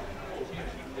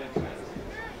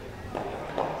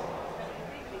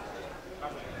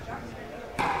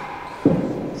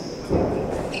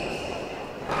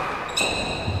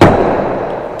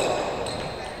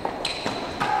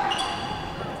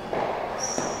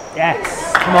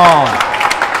 Yes. Come on.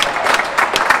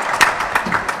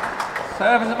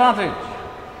 Service advantage.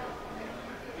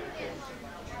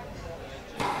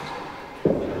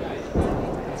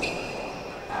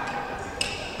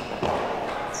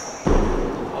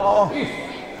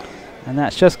 And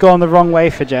that's just gone the wrong way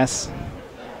for Jess.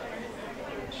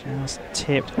 Just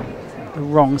tipped the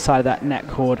wrong side of that net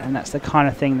cord, and that's the kind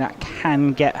of thing that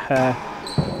can get her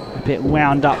a bit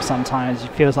wound up sometimes. She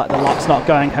feels like the lot's not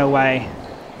going her way.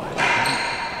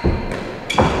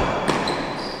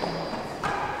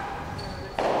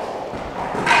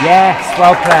 Yes,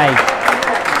 well played.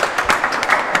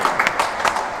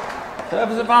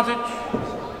 Service advantage.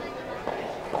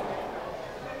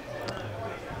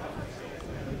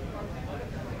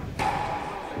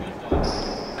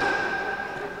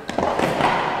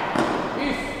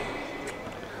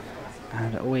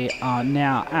 And we are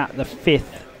now at the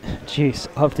fifth juice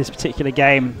of this particular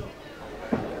game.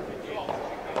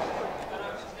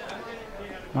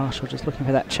 Marshall just looking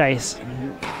for that chase.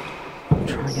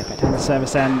 Trying to get back down the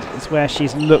service end is where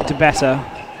she's looked better.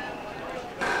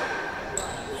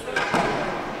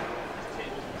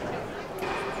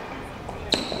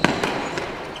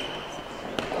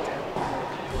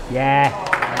 Yeah.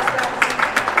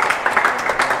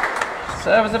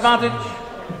 Service advantage.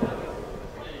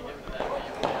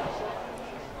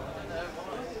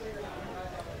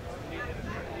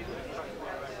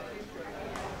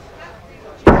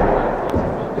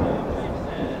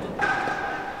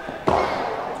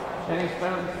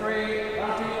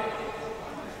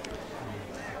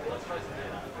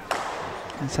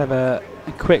 Let's have a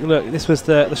quick look. This was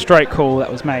the strike call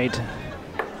that was made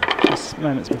just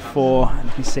moments before. And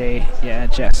you can see, yeah,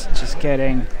 Jess just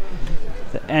getting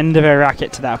the end of her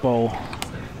racket to that ball.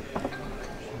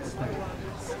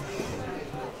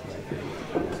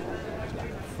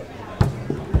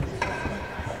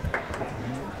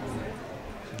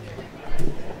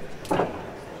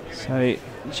 So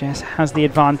Jess has the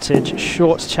advantage.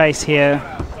 Short chase here.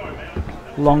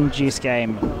 Long juice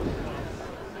game.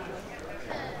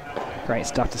 Great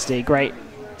stuff to see. Great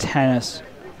tennis,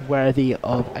 worthy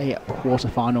of a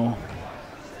quarterfinal.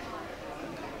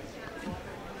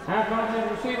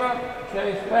 Advantage receiver,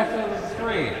 chase better than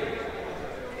 3.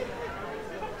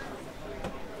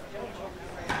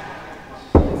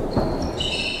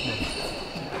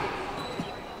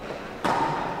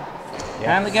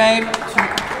 Yeah. And the game.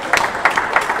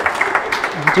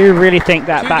 I do really think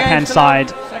that backhand side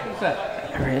second set.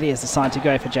 really is the side to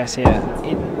go for Jess here.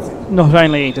 not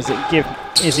only does it give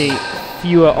Izzy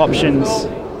fewer options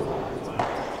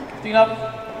 15 up.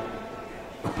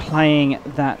 playing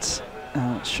that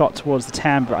shot towards the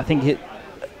tan, but I think it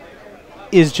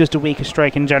is just a weaker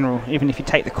stroke in general, even if you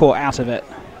take the court out of it.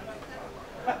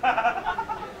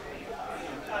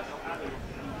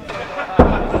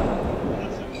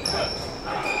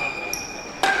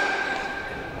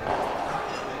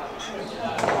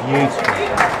 Beautiful.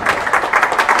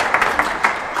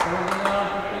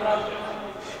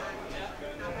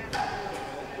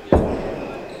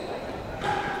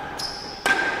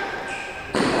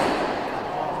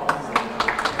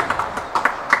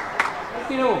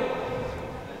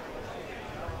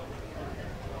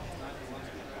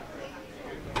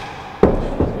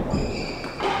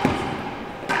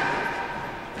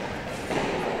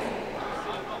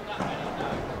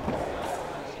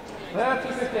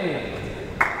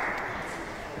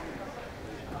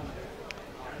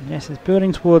 Jess is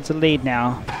building towards a lead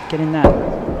now, getting that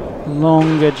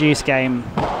longer juice game.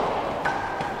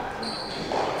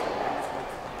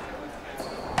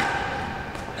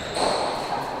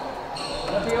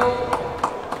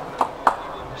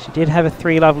 She did have a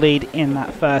 3-love lead in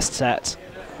that first set.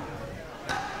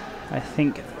 I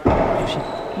think if she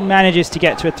manages to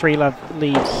get to a 3-love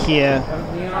lead here,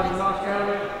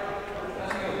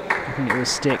 I think it will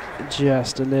stick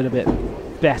just a little bit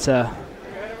better,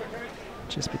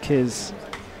 just because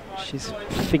she's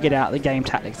figured out the game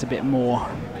tactics a bit more.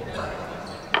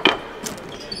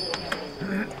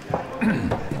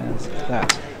 There's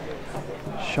that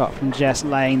shot from Jess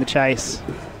laying the chase.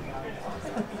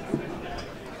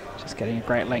 Just getting a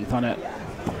great length on it.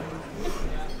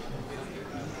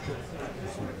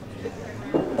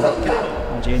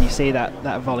 And you see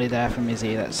that volley there from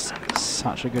Izzy. That's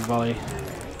such a good volley.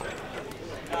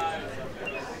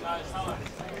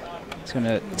 It's going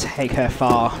to take her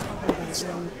far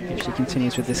if she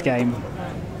continues with this game.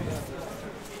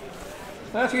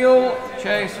 30 all,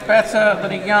 chase better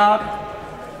than a yard.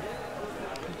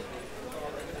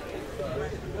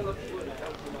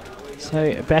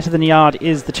 So better than a yard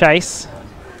is the chase.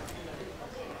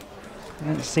 I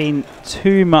haven't seen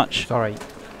too much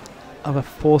of a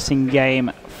forcing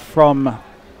game from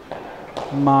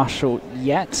Marshall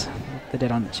yet. The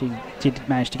dead on she did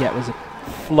manage to get was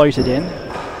floated in.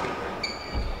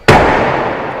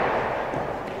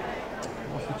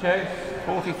 Chase,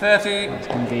 40-30. It's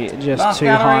going to be just too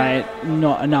high,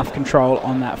 not enough control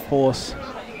on that force.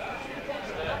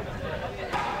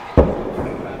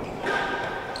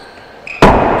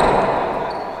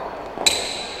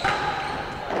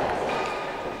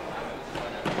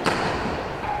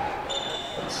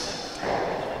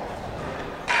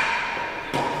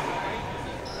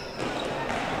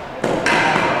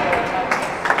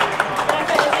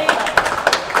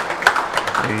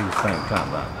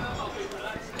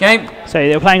 Game. So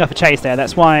they were playing off a chase there.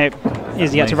 That's why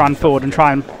Izzy had to run forward and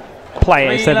try and play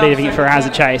it instead of leaving it for her as a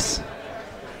chase.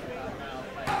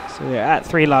 So we're at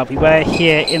 3-love. We were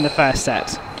here in the first set.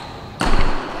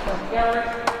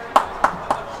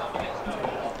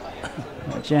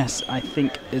 Jess, I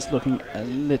think, is looking a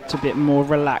little bit more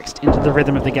relaxed into the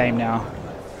rhythm of the game now.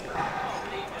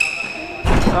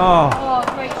 Oh,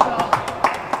 great shot.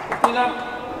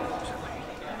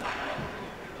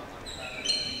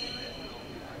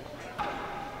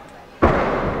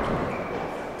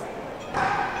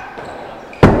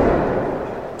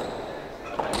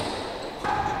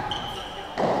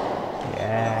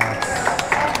 Yes.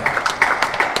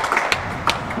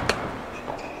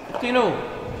 15 all.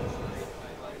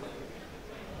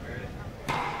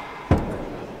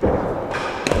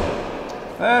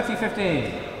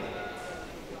 30-15.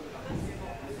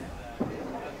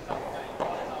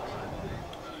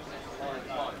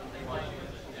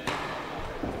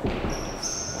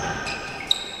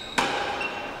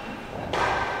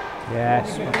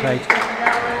 Yes, okay.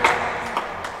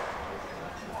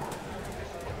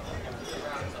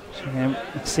 So you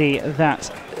can see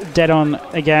that dead on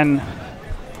again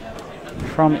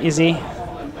from Izzy.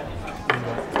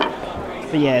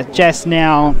 But yeah, Jess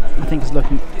now I think is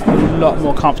looking a lot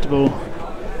more comfortable.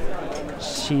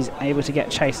 She's able to get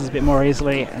chases a bit more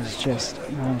easily and has just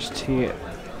managed to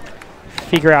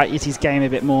figure out Izzy's game a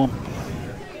bit more.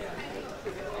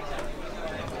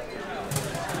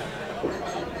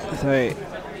 So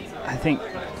I think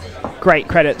great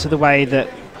credit to the way that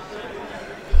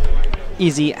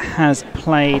Izzy has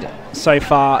played so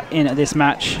far in this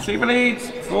match. She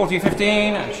leads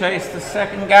 40-15. Chase the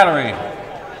second gallery.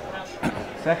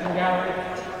 Second gallery.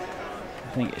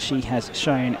 I think she has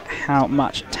shown how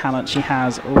much talent she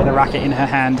has with a racket in her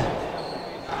hand.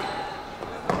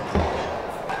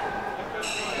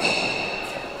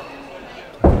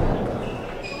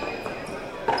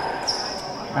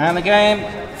 And the game,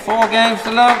 4 games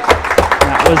to love.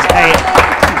 That was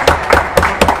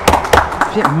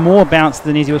a bit more bounce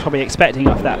than Izzy was probably expecting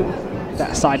off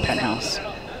that side penthouse.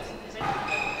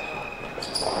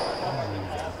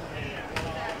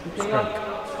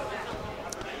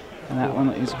 And that one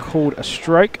is called a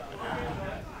stroke.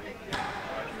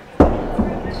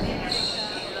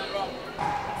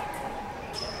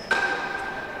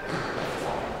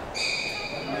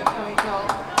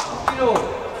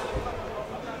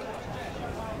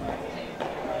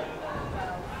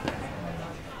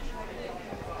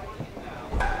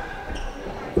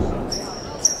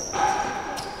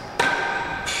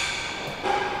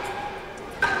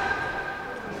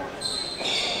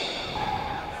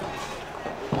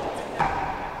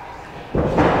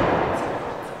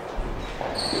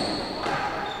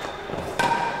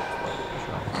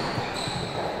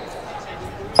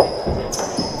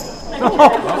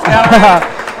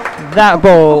 That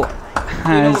ball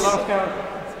has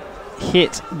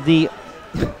hit the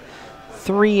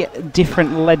 3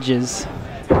 different ledges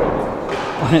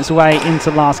on its way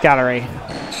into last gallery.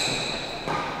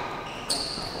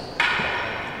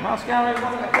 Last gallery,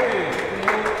 1-2.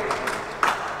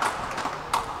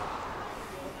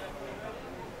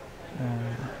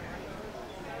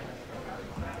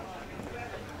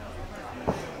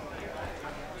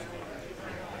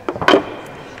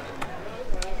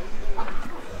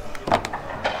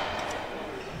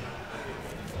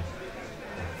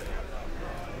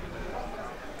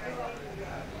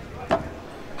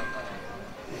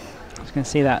 Going to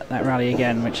see that rally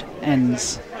again, which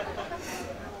ends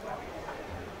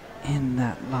in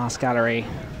that last gallery.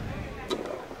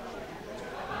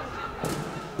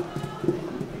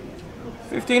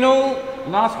 $15 all,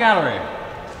 last gallery.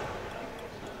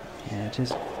 Yeah,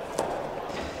 just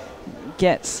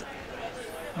gets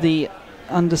the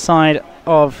underside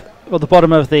of, or the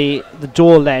bottom of the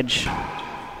door ledge,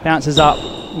 bounces up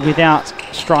without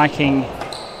striking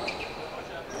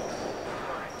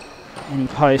any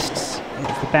posts.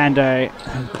 It's the bando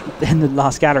in the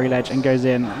last gallery ledge and goes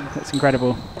in. That's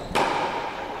incredible.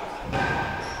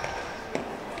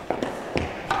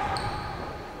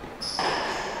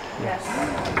 Yes.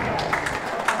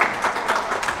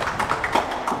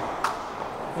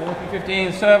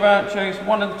 40-15 server, chase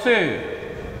 1 and 2.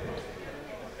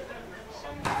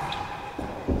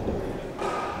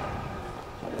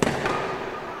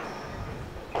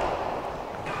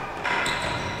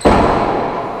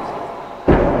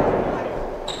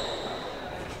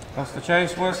 That's the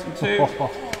chase, worse than 2.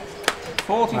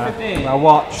 40-15. Well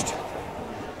watched.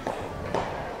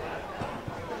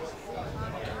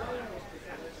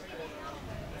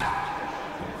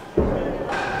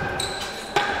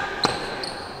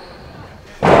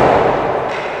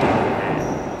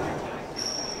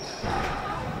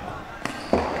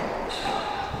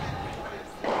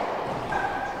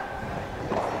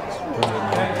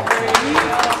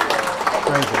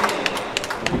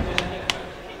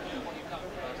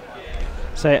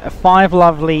 So a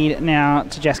 5-love lead now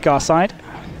to Jess Garside,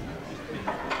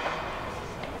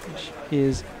 which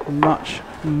is much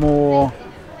more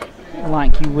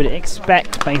like you would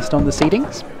expect based on the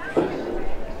seedings.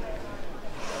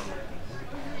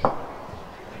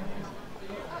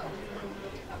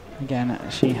 Again,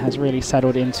 she has really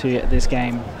settled into this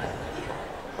game.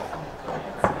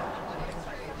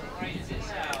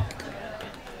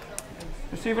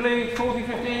 Receiver lead,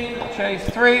 40-15, chase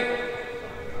 3.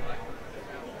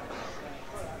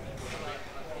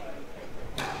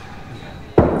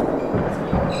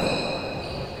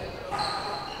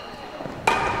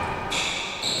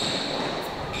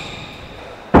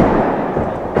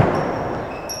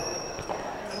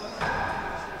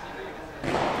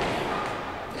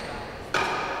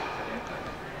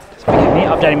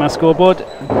 Updating my scoreboard.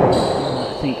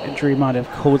 I think Drew might have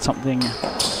called something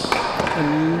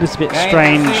a little bit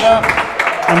strange.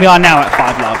 And we are now at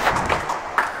 5-love.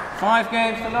 5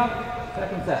 games to love,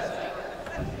 second set.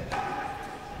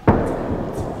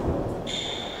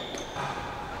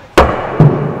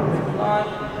 I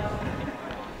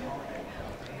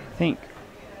think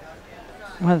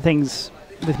one of the things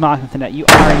with Mark and Internet,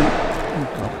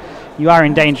 you are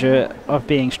in danger of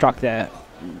being struck there.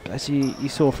 As you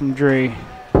saw from Drew,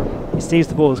 he sees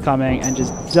the ball is coming and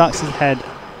just ducks his head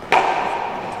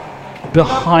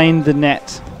behind the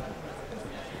net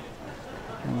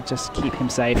and just keep him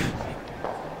safe.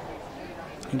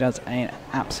 He does an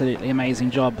absolutely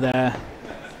amazing job there.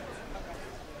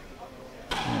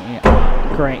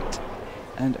 Yeah, great,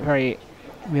 and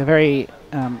we are very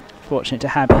fortunate to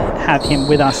have him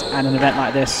with us at an event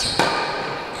like this.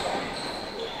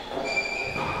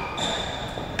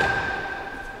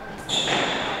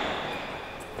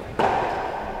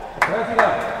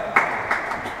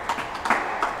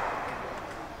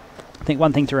 think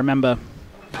one thing to remember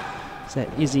is that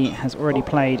Izzy has already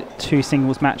played 2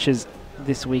 singles matches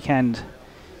this weekend,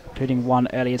 including one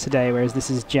earlier today, whereas this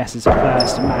is Jess's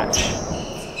first match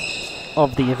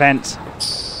of the event.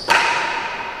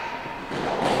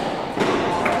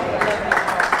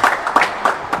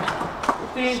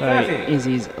 So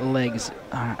Izzy's legs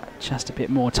are just a bit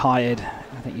more tired.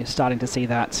 I think you're starting to see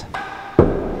that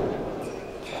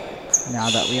now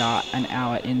that we are an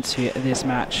hour into this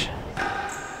match.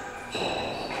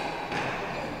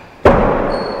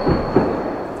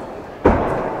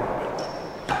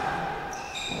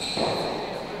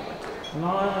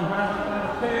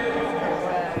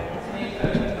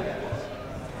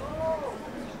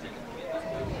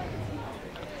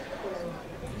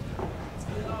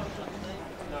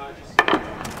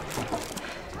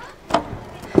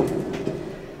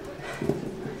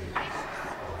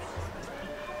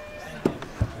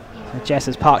 Jess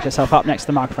has parked herself up next to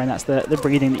the microphone. That's the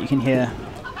breathing that you can hear.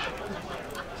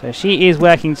 So she is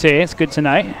working too. It's good to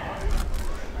know.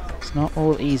 It's not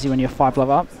all easy when you're 5 love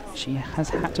up. She has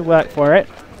had to work for it.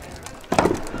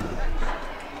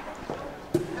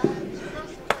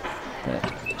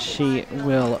 But she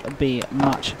will be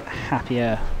much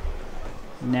happier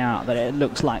now that it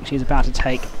looks like she's about to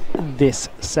take this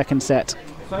second set.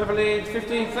 Server lead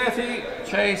 15-30.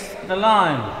 Chase the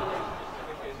line.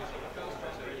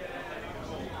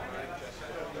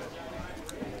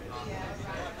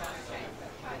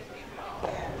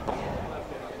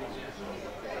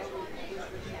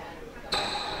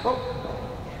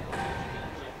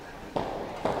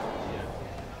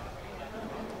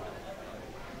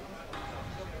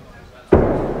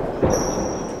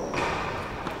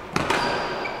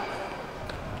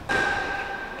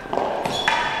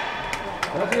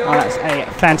 That's a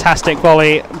fantastic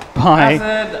volley by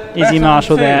Izzy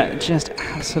Marshall there, just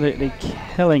absolutely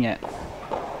killing it.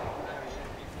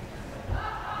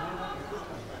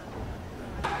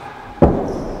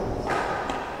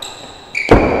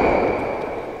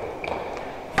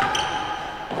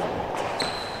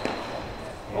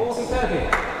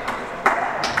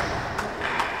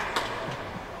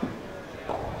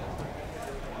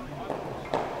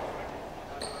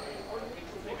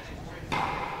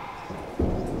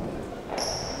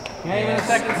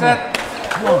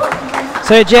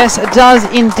 So Jess does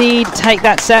indeed take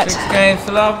that set. 6 games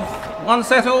to love. 1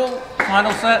 set all.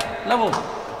 Final set level.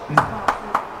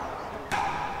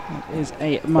 It is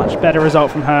a much better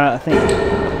result from her, I think.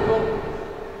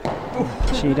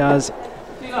 She does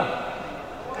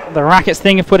the rackets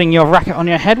thing of putting your racket on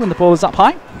your head when the ball is up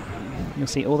high. You'll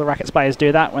see all the rackets players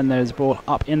do that when there's a ball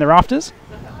up in the rafters.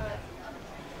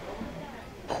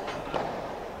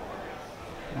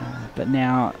 But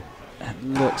now it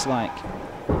looks like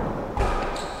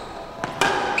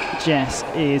Jess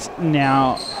is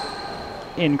now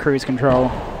in cruise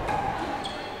control.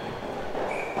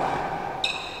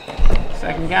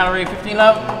 Second gallery, 15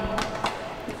 love.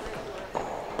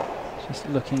 Just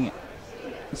looking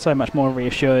so much more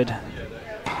reassured.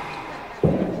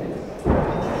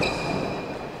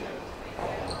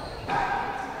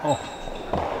 Oh.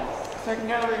 Second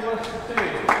gallery was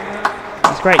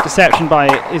 2. It's great deception by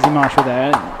Izzy Marshall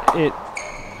there.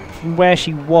 From where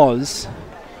she was,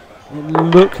 it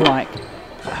looked like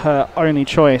her only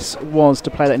choice was to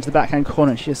play that into the backhand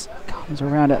corner. She just comes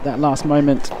around at that last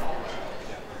moment.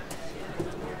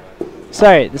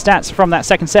 So the stats from that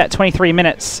second set, 23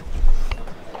 minutes.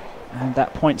 And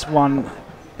that points won,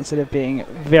 instead of being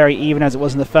very even as it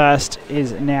was in the first,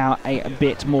 is now a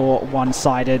bit more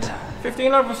one-sided.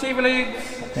 15 love receiver leads,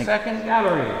 second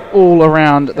gallery. All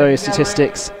around those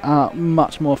statistics are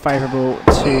much more favourable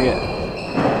to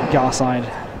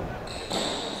Garside.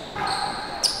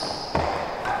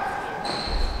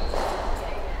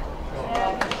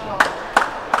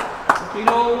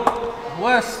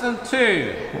 Worse than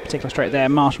 2. That particular stroke there,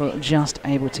 Marshall just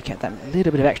able to get that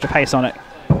little bit of extra pace on it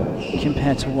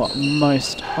compared to what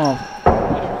most of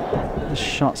the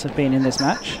shots have been in this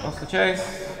match. Off the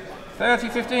chase,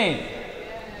 30-15.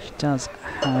 She does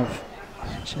have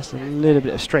just a little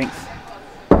bit of strength.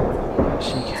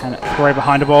 She can throw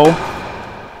behind a ball.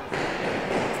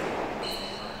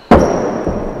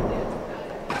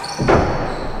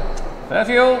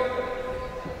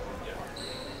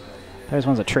 Those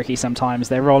ones are tricky sometimes.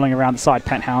 They're rolling around the side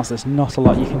penthouse. There's not a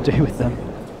lot you can do with them.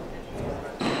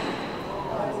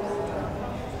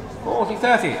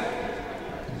 40-30.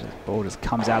 The ball just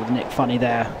comes out of the nick funny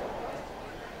there.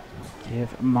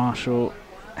 Give Marshall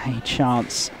a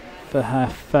chance for her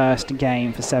first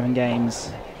game for 7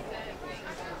 games.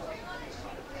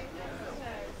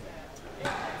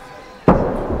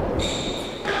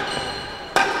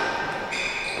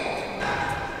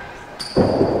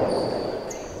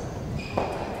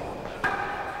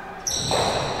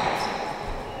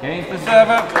 the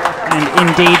server. And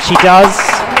indeed she does.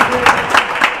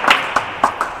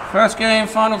 First game,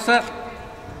 final set.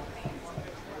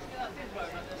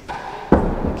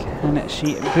 Can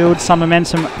she build some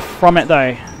momentum from it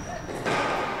though?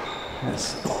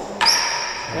 That's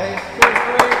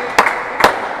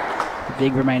the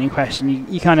big remaining question.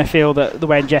 You kind of feel that the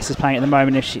way Jess is playing at the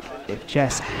moment, if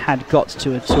Jess had got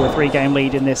to a 2 or 3 game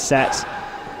lead in this set,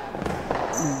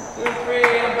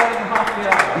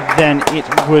 then it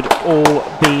would all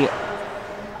be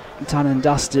done and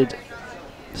dusted.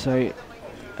 So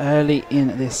early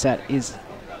in this set is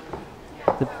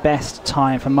the best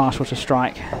time for Marshall to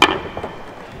strike.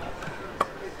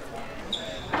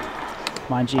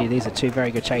 Mind you, these are 2 very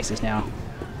good chasers now.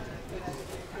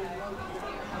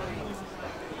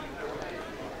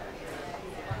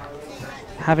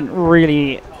 Haven't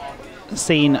really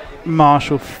seen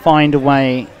Marshall find a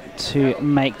way to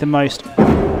make the most,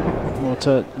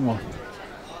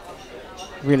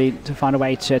 really to find a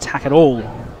way to attack at all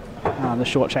the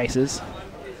short chasers.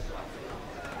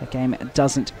 The game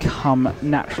doesn't come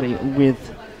naturally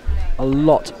with a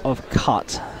lot of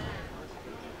cut,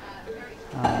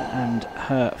 and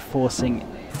her forcing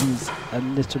is a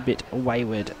little bit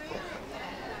wayward.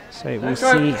 So we'll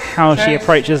see how she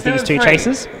approaches these 2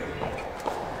 chasers.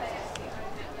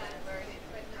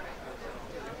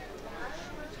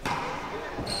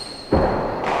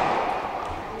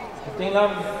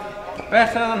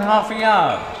 Better than half a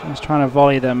yard. She's trying to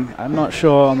volley them. I'm not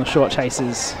sure on the short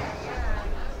chasers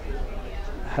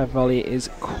her volley is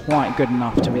quite good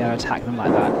enough to be able to attack them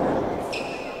like that.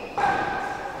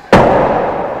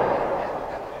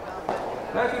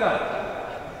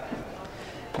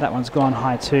 That one's gone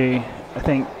high too. I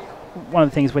think one of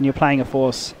the things when you're playing a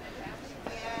force,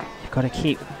 you've got to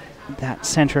keep that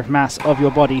center of mass of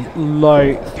your body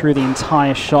low through the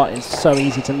entire shot. It's so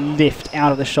easy to lift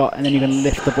out of the shot and then even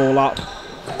lift the ball up.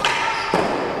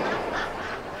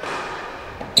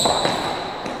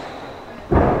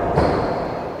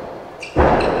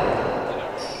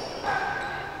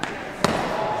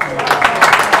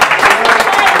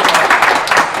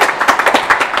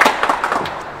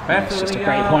 It's just a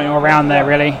great point all around there,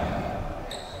 really.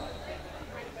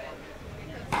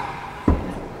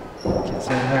 Gets a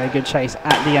very good chase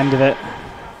at the end of it.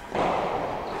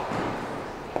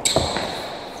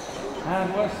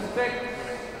 And what's the stick?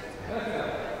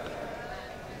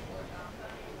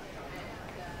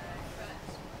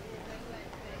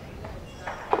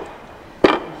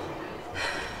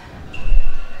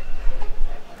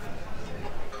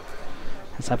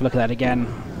 Let's have a look at that again.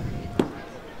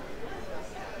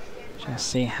 Just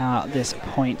see how this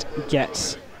point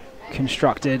gets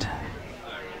constructed.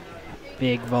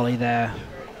 Big volley there.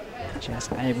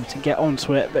 Just able to get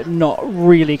onto it, but not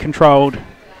really controlled.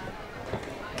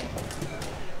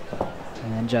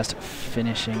 And then just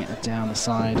finishing it down the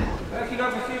side.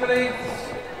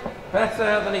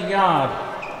 Better than a yard.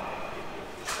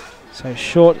 So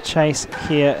short chase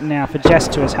here now for Jess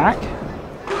to attack.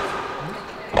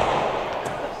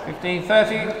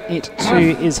 15-30. It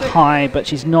too is high, but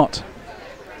she's not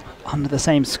under the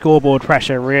same scoreboard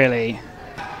pressure, really.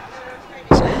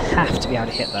 So have to be able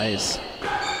to hit those.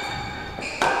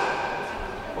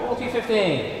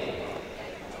 40-15.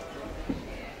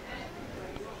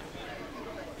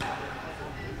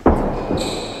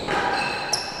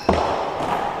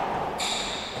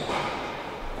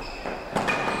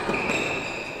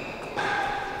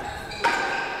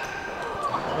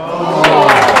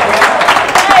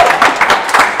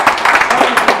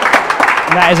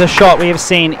 That is a shot we have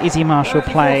seen Izzy Marshall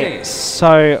play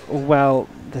so well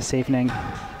this evening.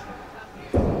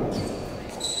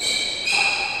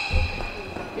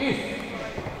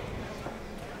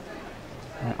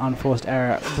 An unforced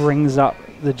error brings up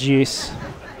the juice.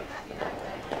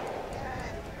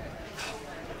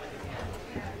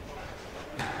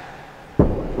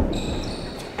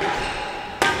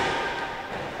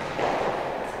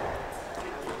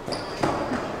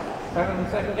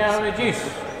 Second gallery juice.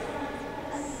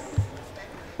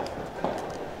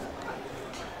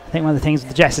 I think one of the things with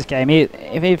the Jess's game,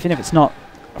 even if it's not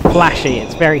flashy,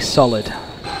 it's very solid.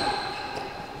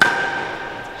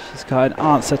 She's got an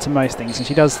answer to most things, and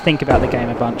she does think about the game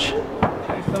a bunch.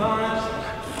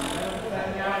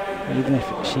 Even if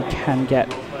she can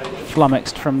get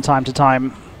flummoxed from time to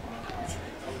time.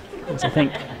 Because I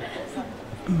think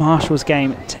Marshall's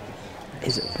game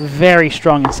is very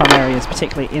strong in some areas,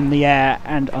 particularly in the air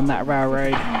and on that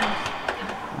railroad,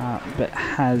 but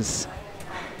has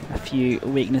a few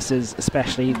weaknesses,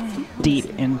 especially deep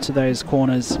into those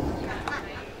corners.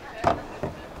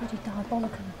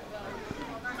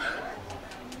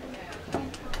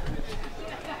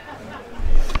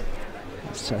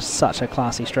 So such a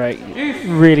classy stroke.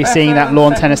 Really seeing that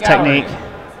lawn tennis technique.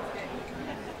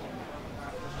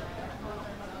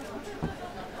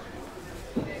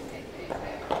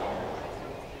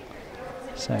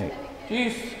 So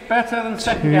better than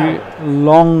second two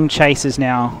long chases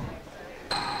now.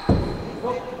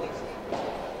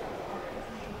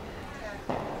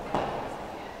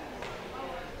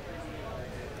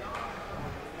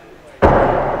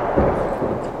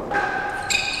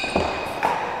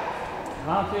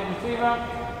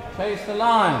 Chase the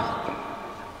line.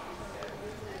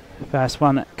 First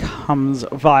one comes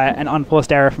via an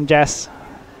unforced error from Jess.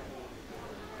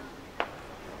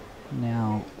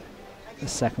 Now the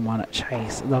second one at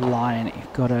chase the line.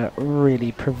 You've got to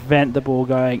really prevent the ball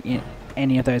going in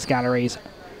any of those galleries.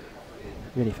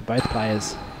 Really for both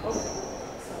players.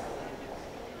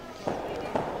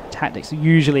 Tactics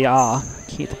usually are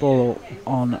keep the ball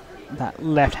on that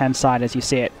left-hand side as you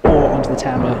see it, or onto the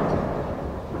timber.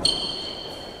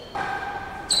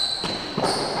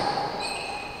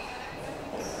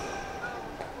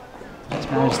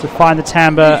 Managed to find the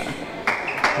timber.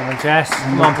 Come on, Jess.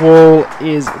 And the wall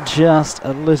is just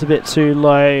a little bit too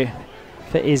low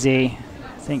for Izzy.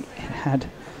 I think it had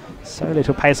so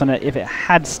little pace on it. If it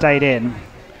had stayed in,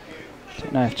 I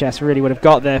don't know if Jess really would have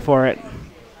got there for it.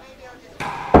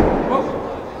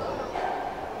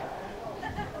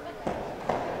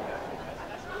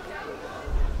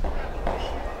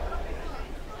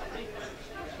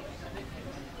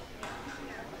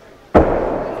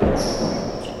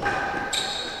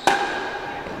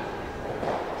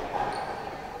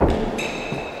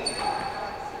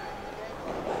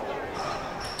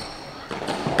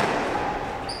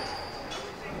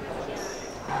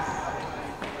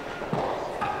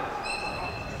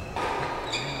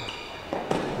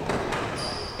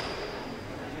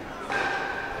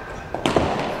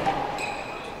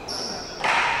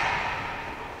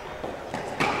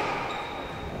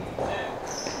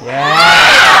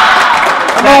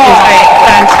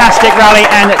 Fantastic rally,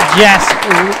 and Jess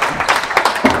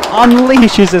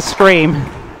unleashes a scream.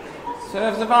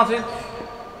 Serves advantage.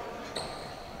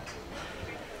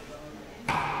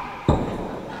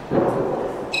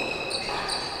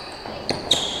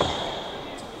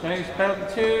 Chase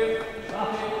penalty 2.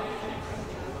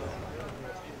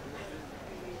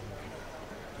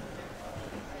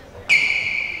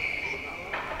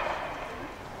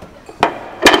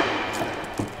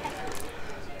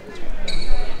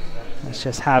 Let's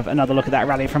just have another look at that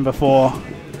rally from before.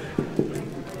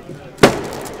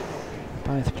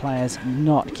 Both players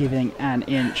not giving an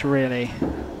inch, really.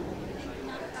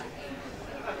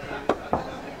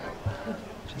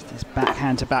 Just this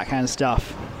backhand to backhand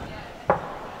stuff.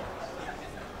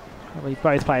 Probably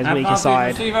both players weaker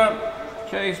side. Receiver,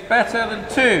 Chase better than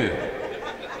 2.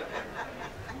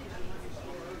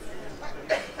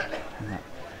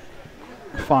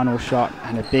 Final shot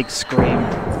and a big scream.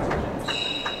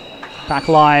 Back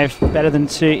live, better than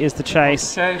 2 is the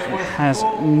chase. It has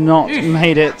not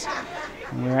made it.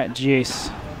 We're at deuce.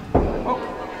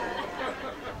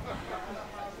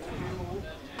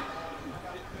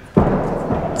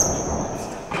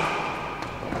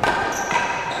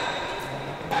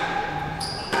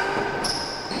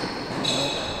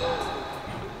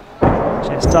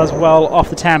 Jess does well off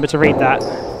the timber to read that.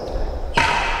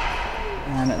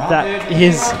 And that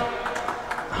is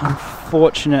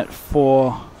unfortunate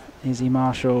for Izzy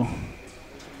Marshall.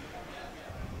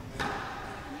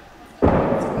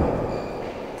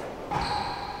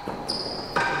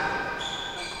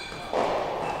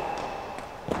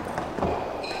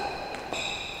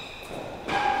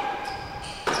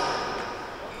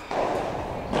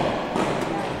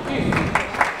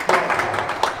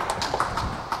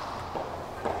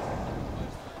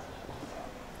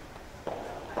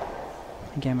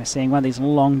 Again, we're seeing one of these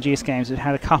long juice games. We've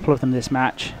had a couple of them this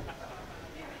match.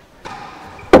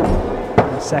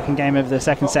 The second game of the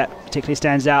second set particularly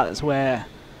stands out. It's where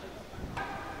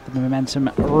the momentum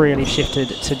really shifted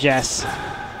to Jess.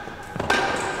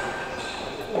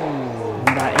 And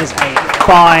that is a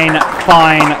fine,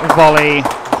 fine volley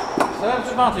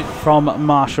from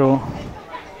Marshall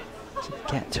to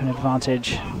get to an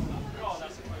advantage.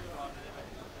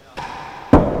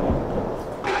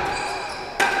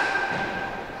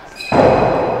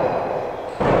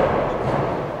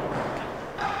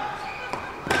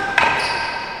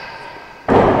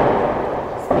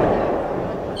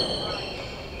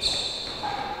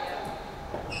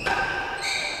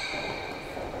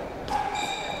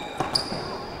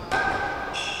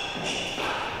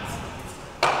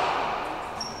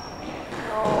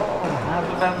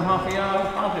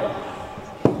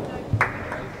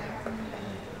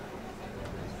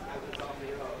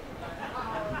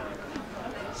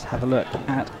 have a look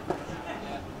at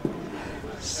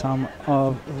some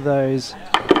of those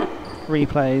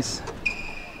replays.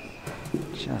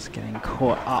 Just getting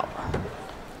caught up.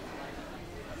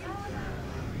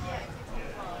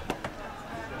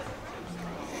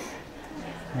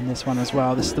 And this one as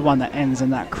well. This is the one that ends in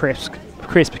that crisp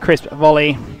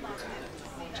volley.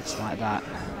 Just like that.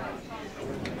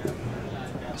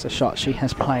 It's a shot she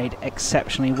has played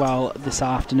exceptionally well this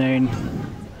afternoon.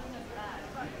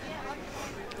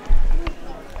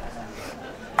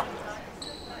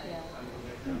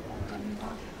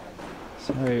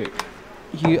 So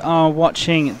you are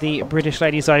watching the British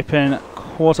Ladies Open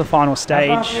quarter-final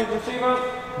stage.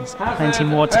 There's plenty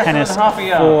more tennis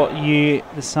for you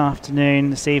this afternoon,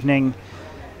 this evening.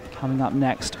 Coming up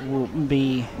next will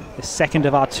be the second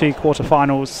of our two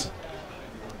quarter-finals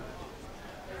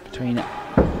between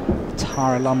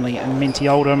Tara Lumley and Minty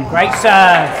Oldham. Great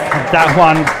serve. And that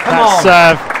one, that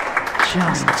serve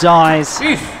just dies.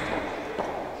 Jeez.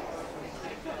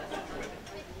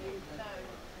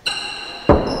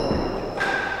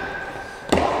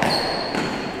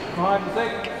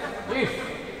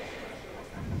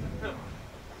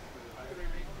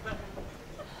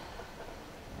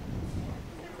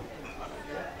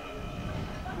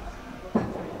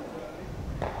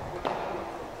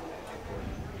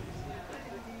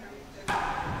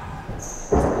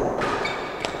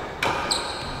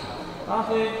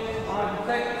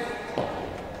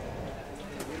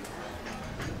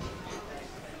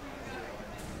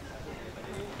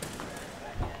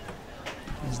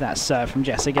 There's that serve from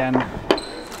Jess again.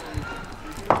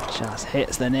 Just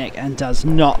hits the neck and does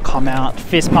not come out.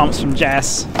 Fist pumps from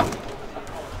Jess.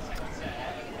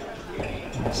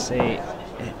 You see,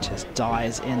 it just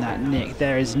dies in that nick.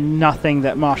 There is nothing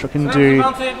that Marshall can do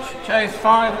Chase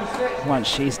 5 and 6. once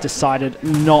she's decided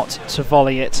not to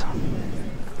volley it.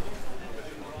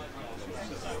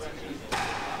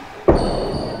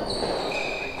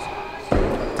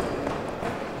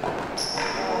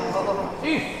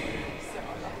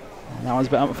 That was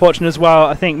a bit unfortunate as well.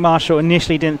 I think Marshall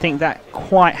initially didn't think that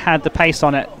quite had the pace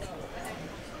on it.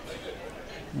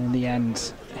 In the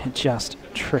end, it just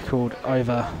trickled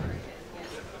over.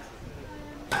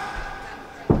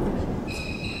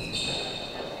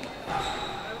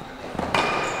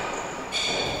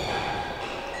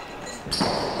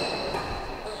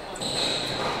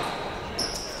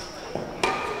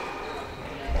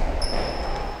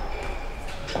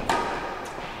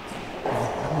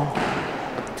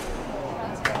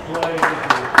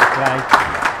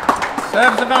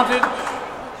 Serves advantage.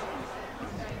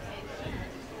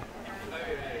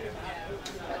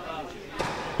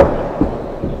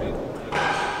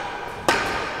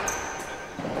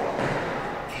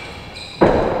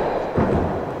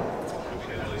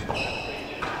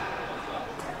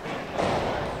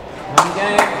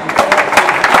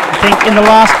 I think in the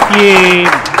last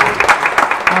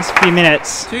few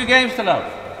minutes, 2 games to love.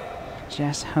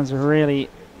 Jess has really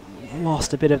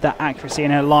lost a bit of that accuracy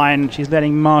in her line. She's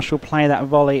letting Marshall play that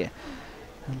volley a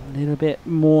little bit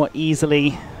more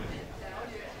easily.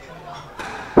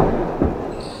 That's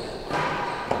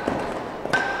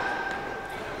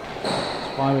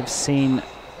why we've seen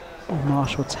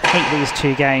Marshall take these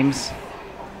 2 games.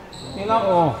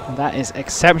 And that is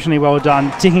exceptionally well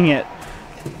done, digging it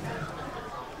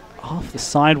off the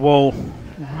sidewall,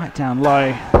 right down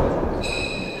low.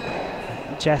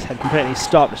 Jess had completely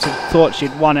stopped. She thought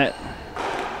she'd won it.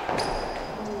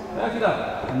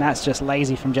 And that's just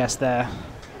lazy from Jess there.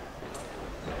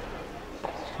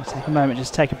 Just take a moment,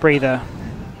 just take a breather.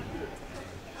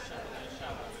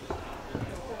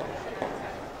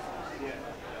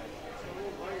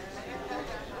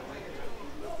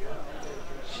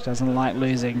 She doesn't like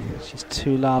losing. She's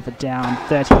 2 love down,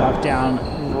 30 love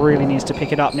down. Really needs to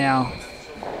pick it up now.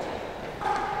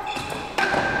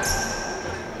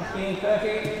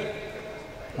 15-30.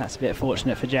 That's a bit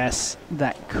fortunate for Jess.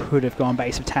 That could have gone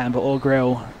base of Tampa or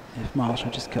grill if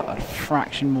Marshall just got a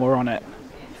fraction more on it.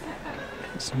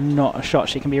 It's not a shot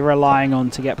she can be relying on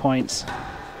to get points.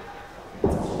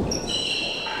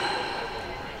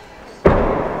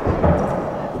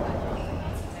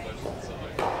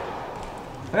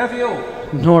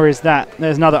 Nor is that.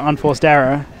 There's another unforced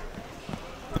error.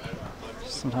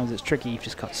 Sometimes it's tricky. You've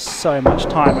just got so much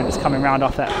time when it's coming round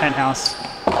off that penthouse.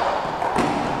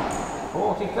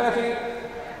 40-30.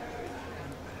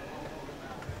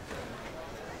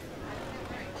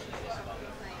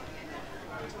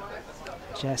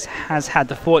 Jess has had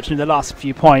the fortune of the last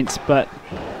few points, but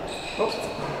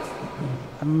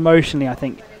emotionally I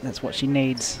think that's what she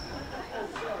needs.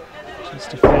 Just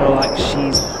to feel like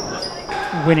she's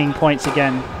winning points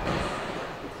again,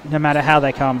 no matter how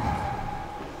they come.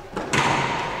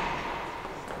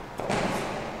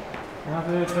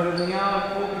 Hazard for the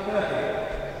yard, 40-30.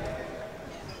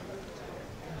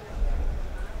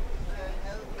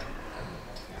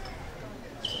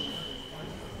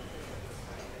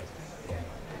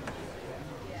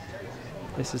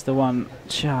 This is the one,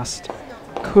 just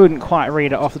couldn't quite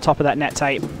read it off the top of that net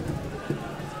tape.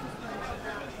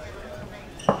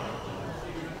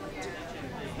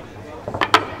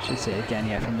 Should see it again,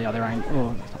 yeah, from the other angle.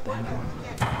 Oh, that's not the angle.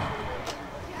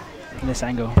 From this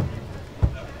angle.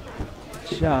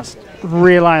 Just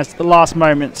realised at the last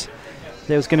moment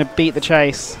that it was going to beat the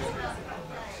chase.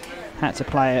 Had to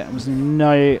play it. Was in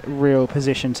no real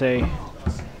position to.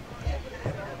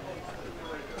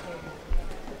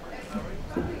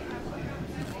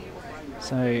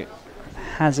 So,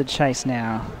 hazard chase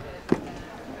now.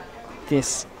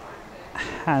 This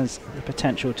has the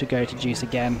potential to go to juice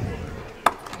again.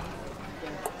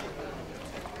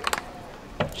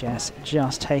 Jess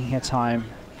just taking her time.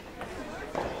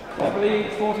 Lead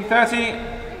 40-30.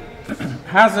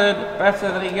 Hazard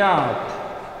better than a yard.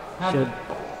 Hazard.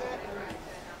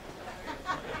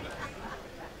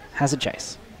 Hazard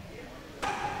chase.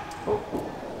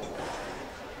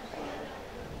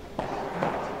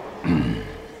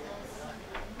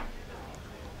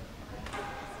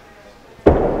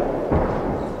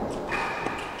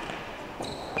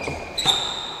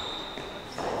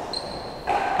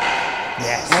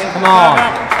 Come on.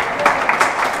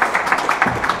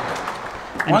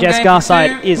 And Jess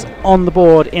Garside is on the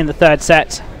board in the third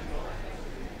set.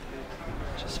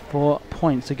 Just 4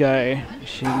 points to go.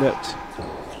 She looked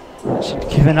like she'd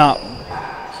given up.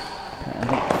 I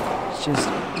think she's just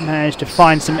managed to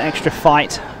find some extra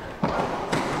fight.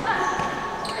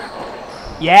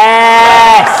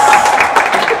 Yes!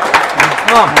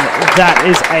 And that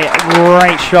is a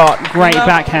great shot. Great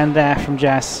backhand there from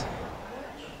Jess.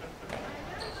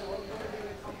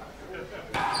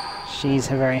 She's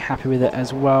very happy with it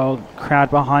as well.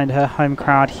 Crowd behind her, home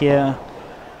crowd here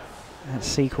at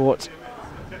Seacourt.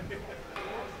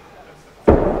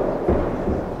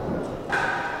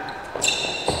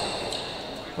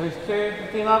 Please 2,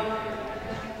 15 up.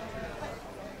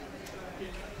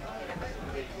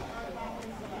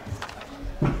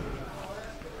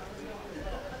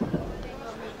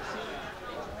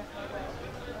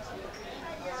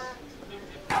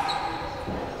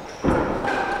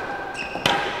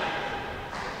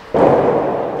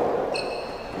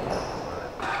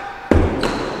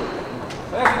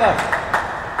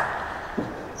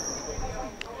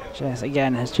 Jess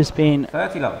again has just been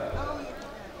 30 love.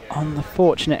 on the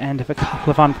fortunate end of a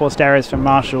couple of unforced errors from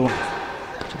Marshall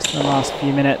just in the last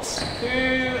few minutes. 2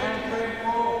 and 3,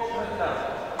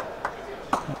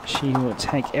 4, She will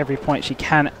take every point she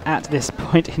can at this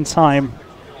point in time.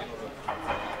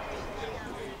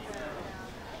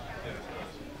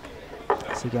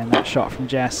 So again, that shot from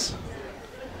Jess.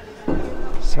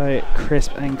 So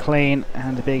crisp and clean,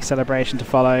 and a big celebration to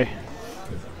follow.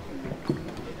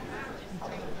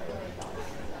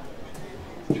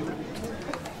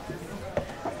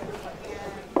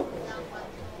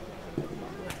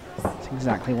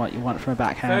 Exactly what you want from a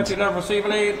backhand. 30 love receiver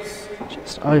leads.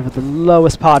 Just over the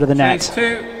lowest part of the net. Chase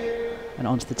 2. And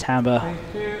onto the timbre.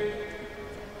 Chase 2.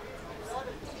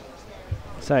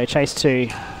 So chase 2.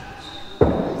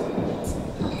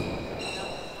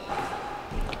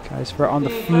 Goes for it on the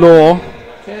floor.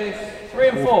 Chase 3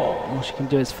 and 4. All she can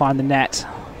do is find the net.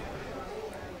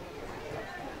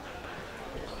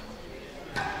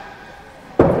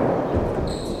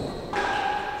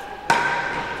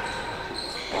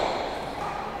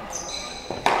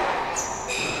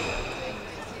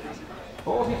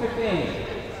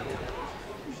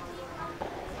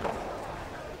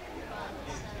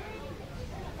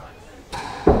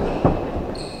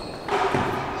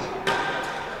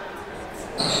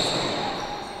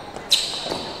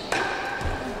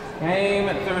 Game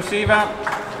at the receiver.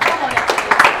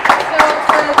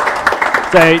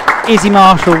 So Izzy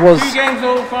Marshall was 2 games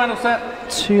all, final set.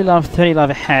 2 love, 30 love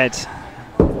ahead.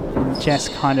 And Jess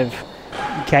kind of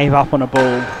gave up on a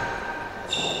ball.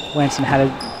 Went and had a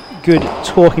good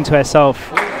talking to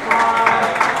herself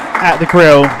at the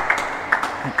grill.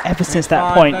 And ever since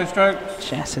that point, no strokes.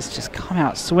 Jess has just come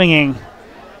out swinging.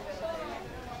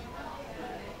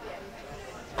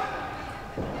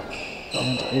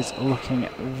 And is looking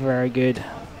very good.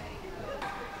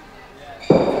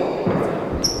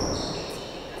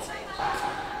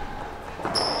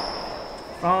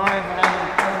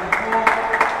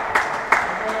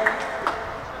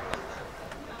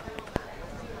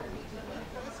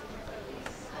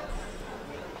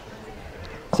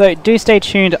 So do stay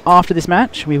tuned after this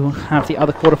match. We will have the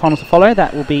other quarterfinals to follow.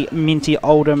 That will be Minty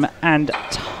Oldham and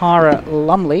Tara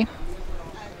Lumley.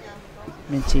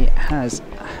 Minty has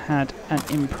had an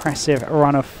impressive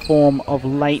run of form of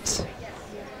late,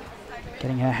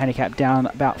 getting her handicap down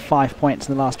about 5 points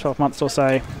in the last 12 months or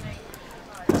so.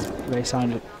 Really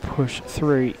starting to push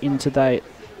through into that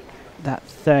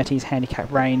 30s handicap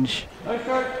range.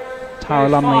 Tara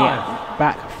Lumley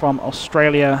back from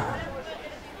Australia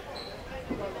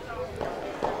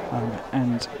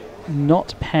and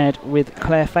not paired with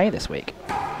Claire Fay this week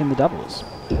in the doubles.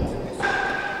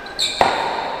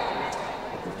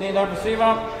 15 love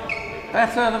receiver,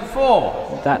 better than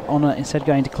 4. That honour instead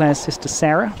going to Claire's sister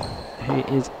Sarah, who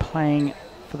is playing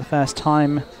for the first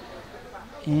time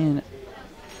in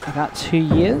about 2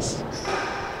 years.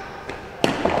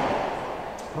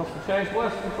 Off the chase,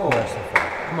 worse than 4.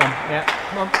 Come on, yeah,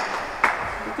 come on.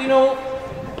 15 all.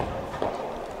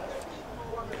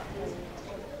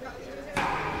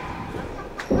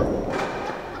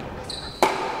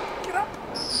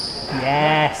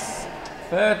 Yes.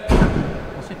 Third.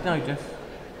 What's it? No, Jess.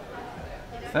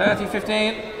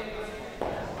 30-15.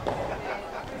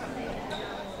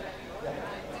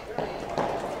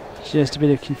 Just a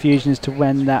bit of confusion as to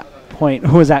when that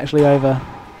point was actually over.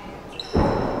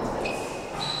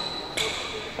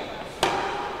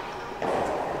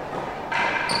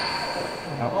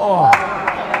 Oh,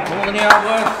 more than the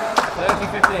outwork.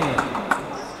 30-15.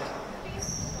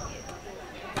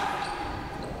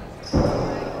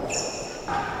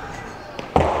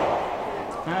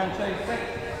 And chase 6.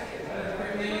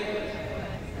 30-15.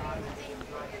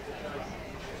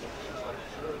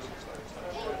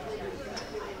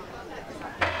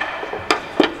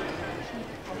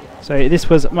 So this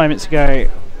was moments ago.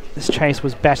 This chase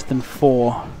was better than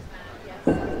 4.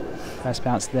 First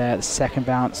bounce there, the second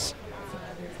bounce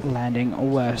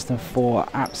landing worse than 4.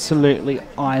 Absolutely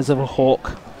eyes of a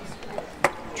hawk.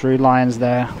 Drew Lyons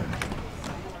there.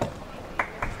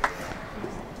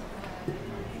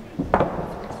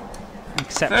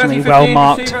 Exceptionally well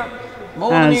marked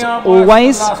as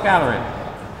always. Last gallery.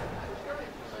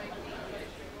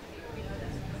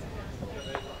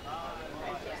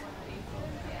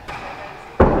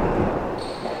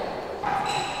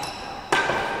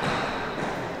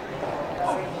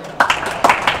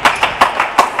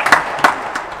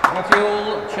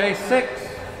 Chase 6.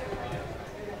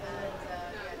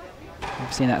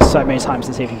 I've seen that so many times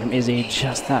this evening from Izzy,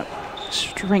 just that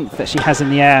strength that she has in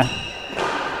the air.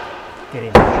 Get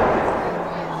in.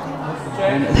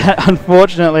 And that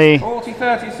unfortunately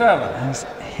 40-37. has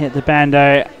hit the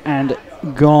bando and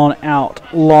gone out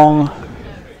long.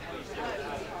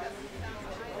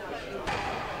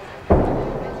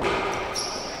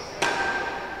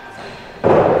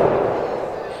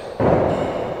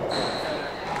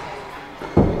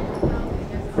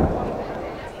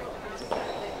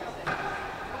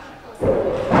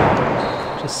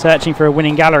 Searching for a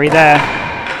winning gallery there.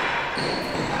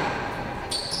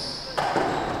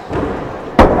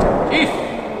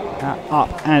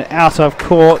 Up and out of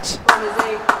court.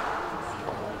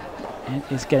 It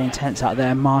is getting tense out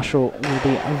there. Marshall will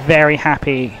be very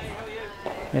happy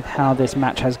with how this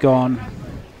match has gone.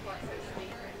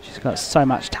 She's got so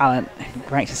much talent.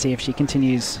 Great to see if she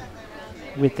continues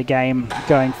with the game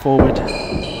going forward.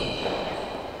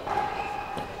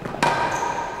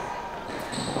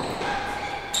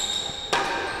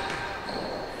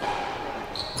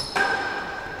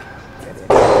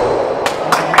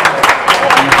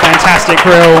 Fantastic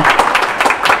grill.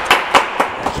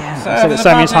 Again, I've said it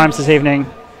so many times this evening.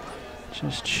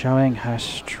 Just showing her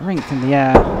strength in the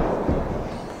air.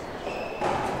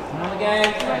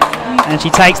 And she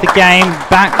takes the game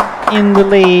back in the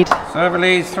lead. Server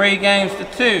leads 3 games to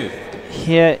 2.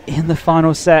 Here in the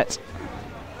final set.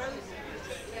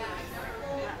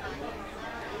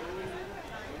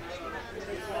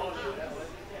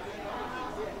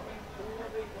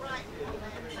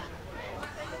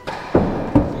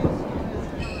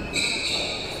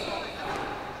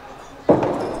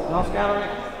 Last gallery.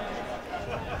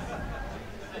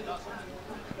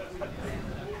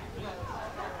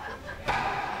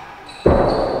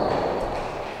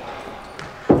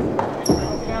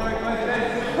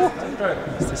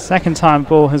 It's the second time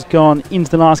ball has gone into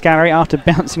the last gallery after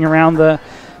bouncing around the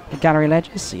gallery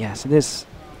ledges. Yeah, so this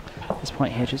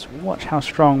point here, just watch how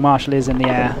strong Marshall is in the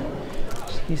air.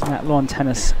 Just using that lawn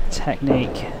tennis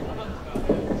technique.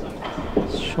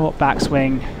 Short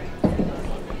backswing.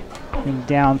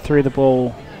 Down through the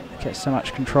ball, gets so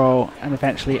much control, and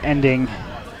eventually ending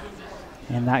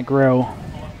in that grill.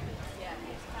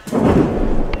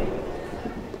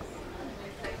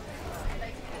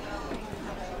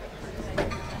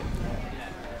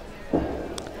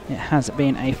 It has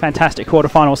been a fantastic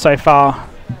quarterfinal so far.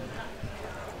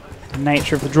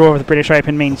 nature of the draw of the British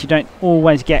Open means you don't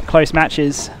always get close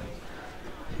matches,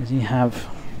 as you have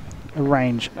a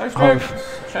range of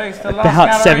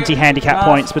about 70 handicap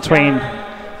points between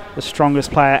the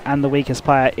strongest player and the weakest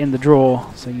player in the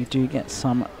draw, so you do get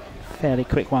some fairly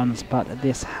quick ones, but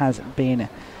this has been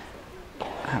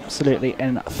absolutely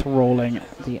enthralling.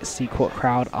 The Seacourt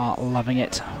crowd are loving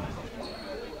it.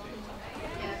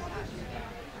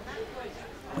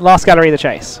 Last gallery, the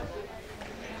chase.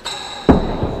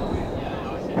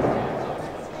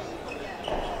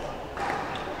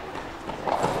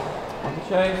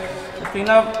 Chase, 15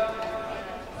 up.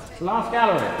 Last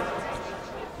gallery.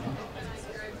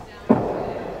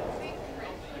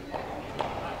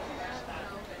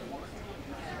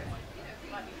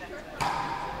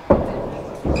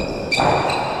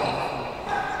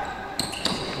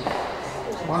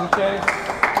 One chase.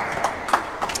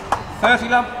 30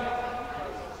 love.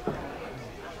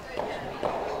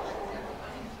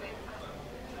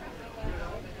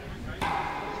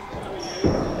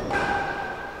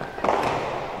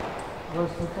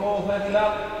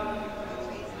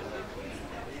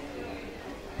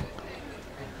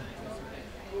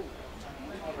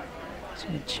 So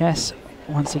Jess,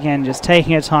 once again, just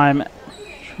taking her time,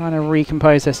 trying to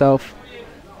recompose herself.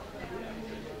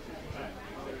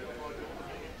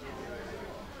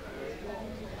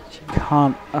 She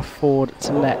can't afford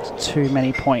to let too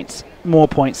many more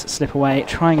points slip away.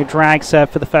 Trying a drag serve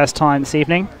for the first time this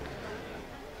evening,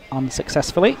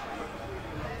 unsuccessfully.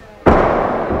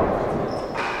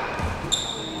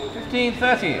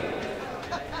 15-30.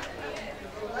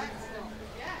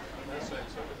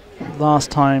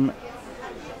 Last time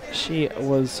she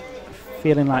was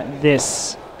feeling like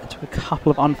this, it took a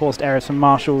couple of unforced errors from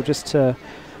Marshall just to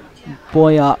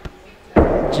buoy up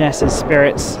Jess's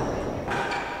spirits.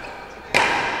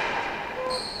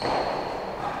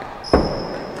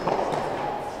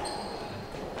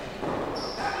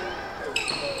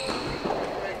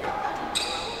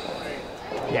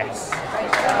 Yes.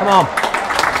 Come on.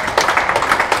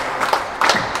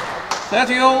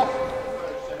 30 all.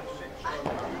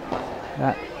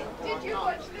 That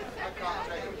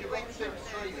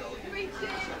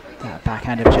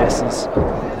backhand of Jess's,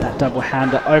 that double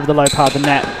hander over the low part of the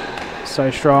net, so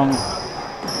strong.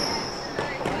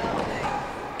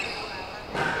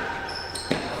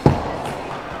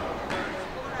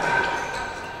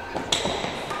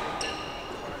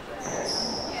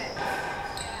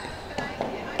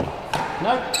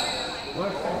 No.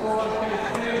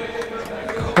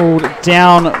 Called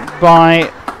down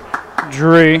by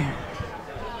Drew.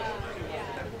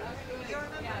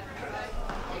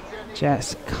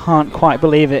 Jess can't quite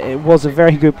believe it. It was a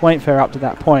very good point for her up to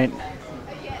that point.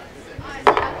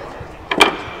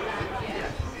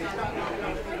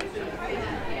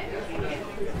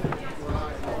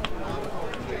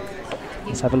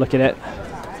 Let's have a look at it.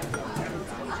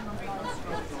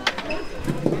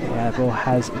 Yeah, the ball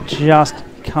has just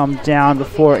come down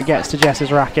before it gets to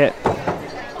Jess's racket.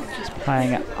 Just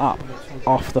playing it up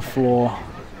off the floor.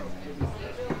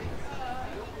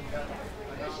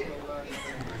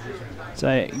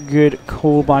 So good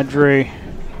call by Drew,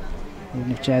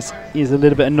 even if Jess is a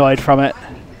little bit annoyed from it.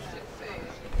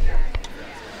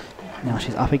 Now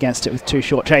she's up against it with two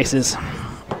short chases.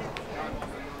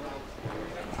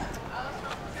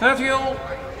 30 all.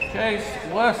 Chase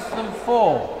worse than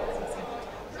 4.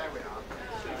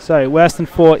 So worse than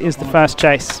 4 is the first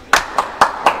chase.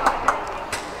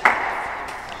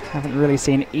 Haven't really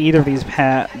seen either of these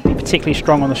pair be particularly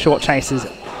strong on the short chases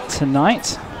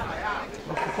tonight.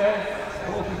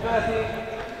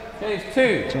 Chase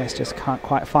 2. Jess just can't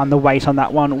quite find the weight on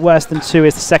that one. Worse than 2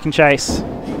 is the second chase.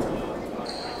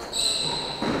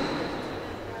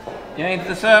 Game to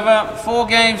the server, 4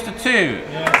 games to 2.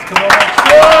 Yes, come on.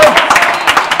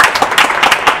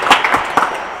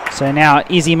 So now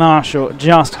Izzy Marshall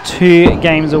just 2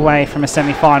 games away from a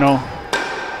semi-final.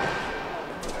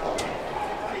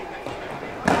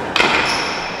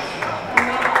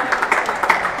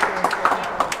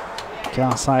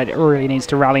 Garside really needs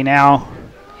to rally now.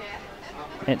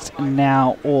 It's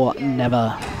now or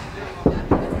never.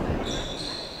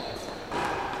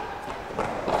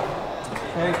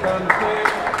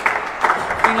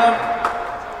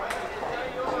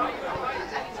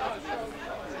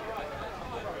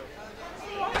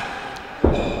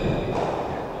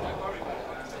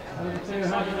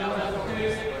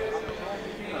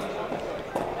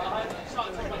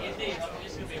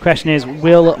 The question is,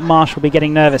 will Marshall be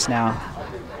getting nervous now?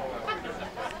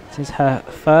 This is her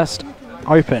first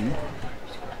Open.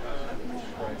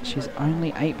 She's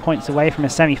only 8 points away from a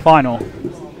semi-final,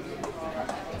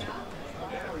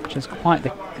 which is quite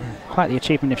the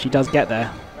achievement if she does get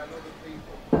there.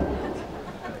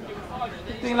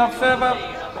 15 love serve up.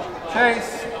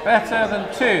 Chase better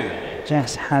than 2.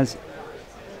 Jess has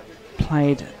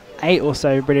played 8 or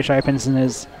so British Opens and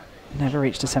has never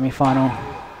reached a semi-final.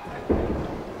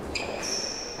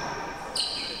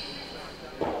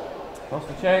 Lost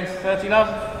the chase, 30 love.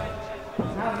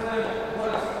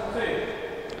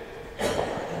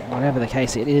 Whatever the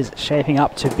case, it is shaping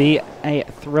up to be a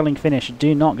thrilling finish.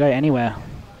 Do not go anywhere.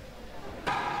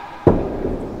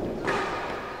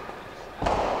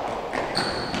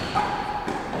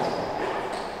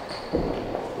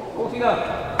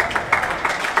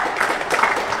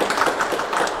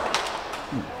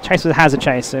 Chase with a hazard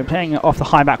chase, so playing off the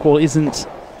high back wall isn't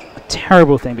a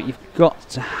terrible thing, but you've got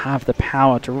to have the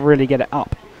power to really get it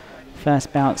up.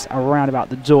 First bounce around about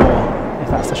the door, if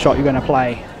that's the shot you're going to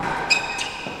play.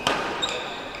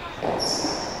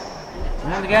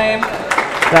 And the game.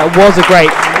 That was a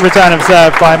great return of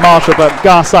serve by Marshall, but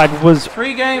Garside was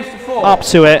 3 games to 4. up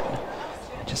to it.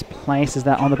 Just places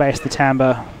that on the base of the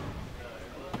timbre.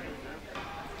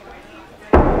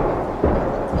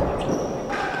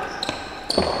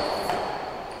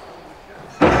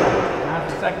 And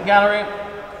the second gallery.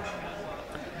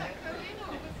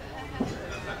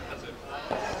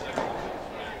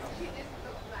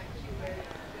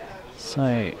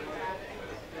 So,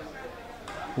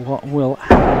 what will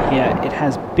happen here? It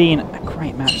has been a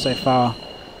great match so far.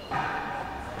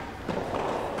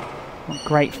 What a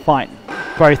great fight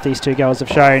both these two girls have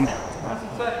shown.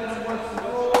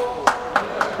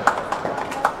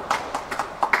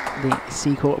 The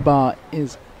Seacourt bar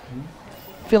is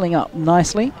filling up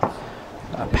nicely.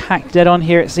 Packed dead on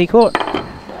here at Seacourt.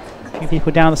 A few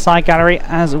people down the side gallery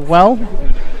as well.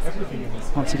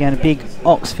 Once again, a big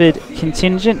Oxford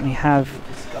contingent. We have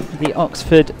the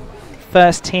Oxford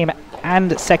first team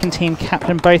and second team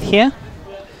captain both here.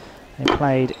 They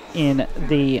played in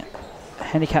the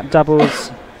handicap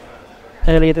doubles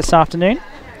earlier this afternoon.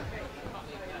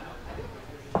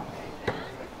 You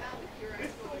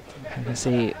can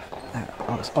see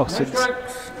Oxford's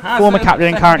former captain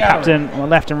and current captain on the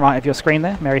left and right of your screen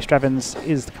there. Mary Strevens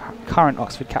is the current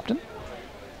Oxford captain.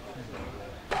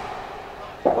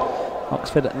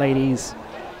 Oxford ladies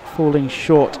falling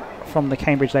short from the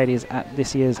Cambridge ladies at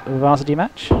this year's varsity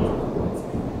match.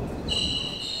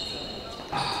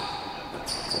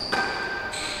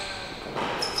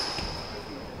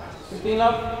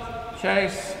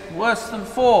 Chase worse than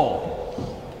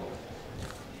 4.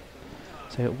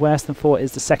 So worse than 4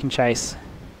 is the second chase.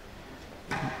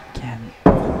 Again,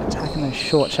 attacking those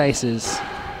short chases.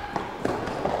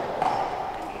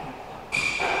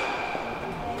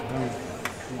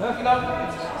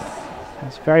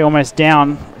 It's very almost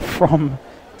down from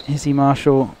Izzy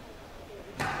Marshall.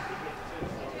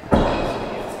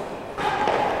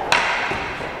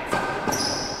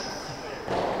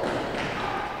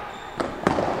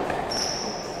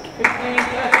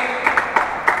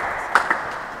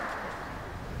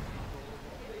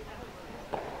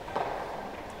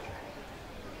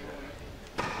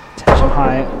 Attention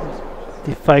high.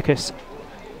 The focus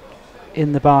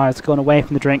in the bar has gone away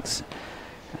from the drinks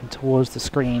and towards the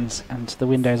screens and the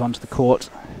windows onto the court.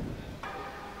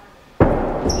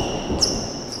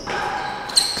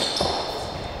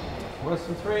 Worse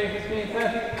than 3, 15,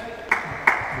 30.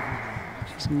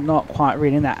 Just not quite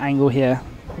reading that angle here.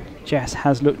 Jess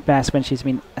has looked best when she's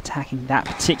been attacking that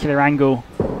particular angle.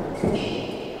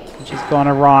 And she's gone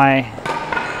awry.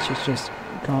 She's just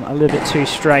gone a little bit too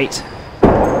straight.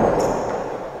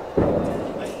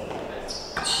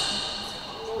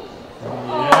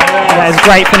 That is a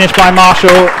great finish by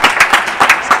Marshall.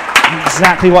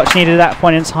 Exactly what she needed at that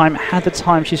point in time. Had the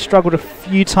time. She struggled a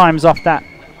few times off that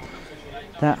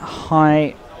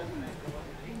higher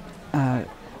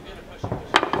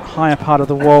part of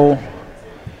the wall.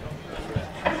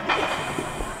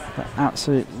 But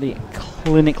absolutely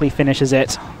clinically finishes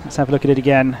it. Let's have a look at it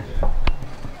again.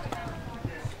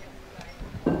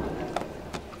 Look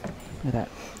at that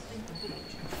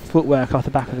footwork off the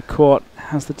back of the court.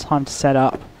 Has the time to set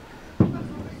up.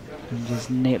 And just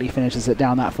neatly finishes it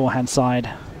down that forehand side.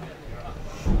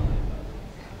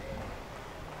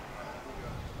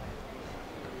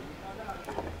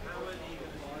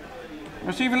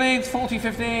 Receiver leads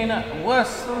 40-15,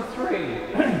 worse than 3.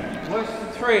 Worse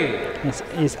than 3. This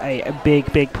is a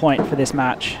big, big point for this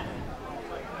match.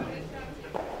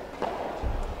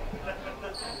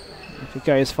 If it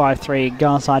goes 5-3,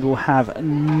 Garside will have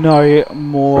no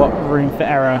more room for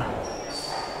error.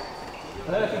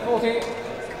 30-40.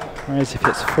 Whereas if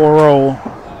it's 4-all,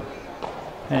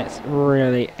 then it's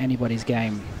really anybody's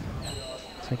game.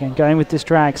 So again, going with this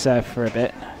drag serve for a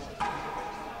bit.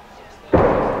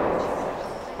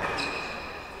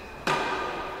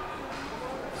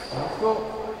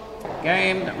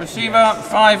 Receiver,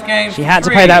 5 games. She had to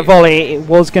play that volley. It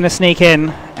was going to sneak in,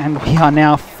 and we are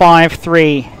now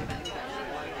 5-3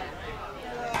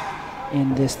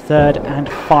 in this third and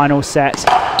final set.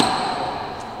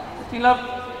 15 love.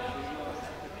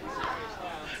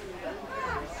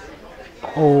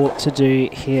 All to do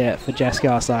here for Jess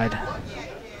Garside.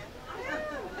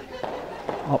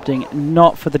 Opting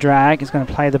not for the drag, is going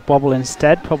to play the bobble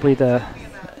instead, probably the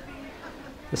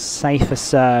safer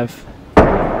serve.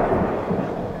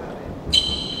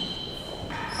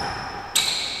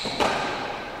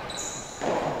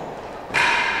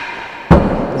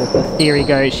 The theory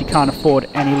goes she can't afford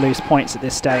any loose points at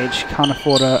this stage. She can't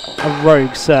afford a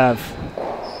rogue serve.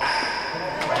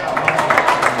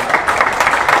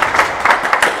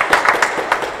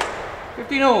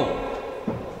 All.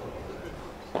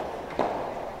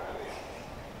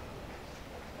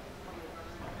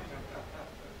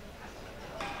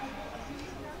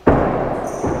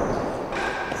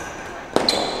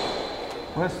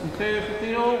 Western 2,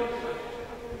 15 all.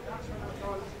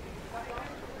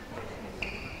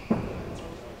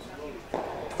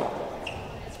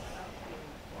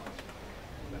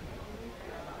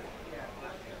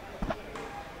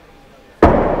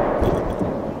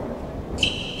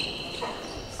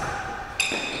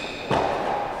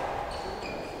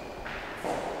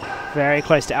 Very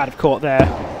close to out of court there.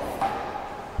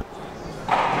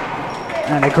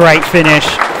 And a great finish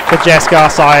for Jess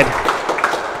Garside.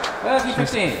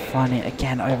 30-15. Finding it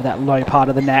again over that low part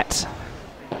of the net.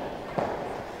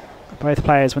 Both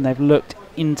players, when they've looked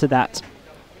into that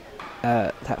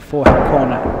that forehand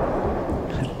corner,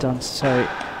 have done so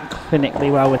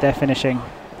clinically well with their finishing.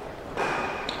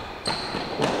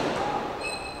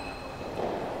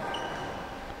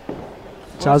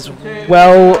 Does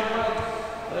well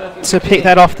to pick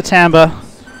that off the timbre,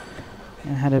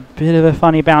 and had a bit of a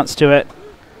funny bounce to it.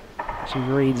 She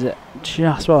reads it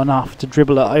just well enough to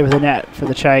dribble it over the net for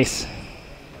the chase.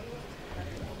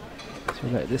 So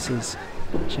look, this is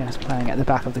Jess playing at the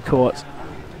back of the court.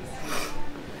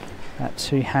 That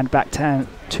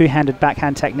two-handed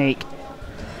backhand technique,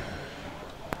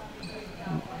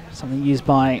 something used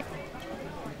by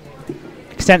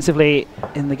extensively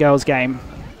in the girls' game.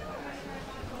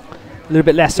 A little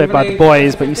bit less so by the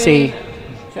boys, but you see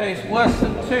Chase worse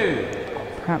than 2.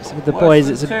 Perhaps with the boys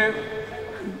it's a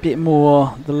bit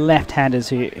more the left-handers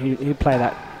who play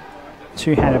that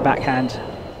two-handed backhand.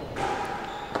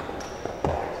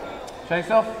 Chase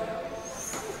off.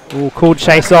 Oh, called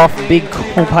chase off. Big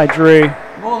call by Drew.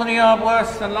 More than a yard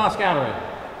worse than last gallery.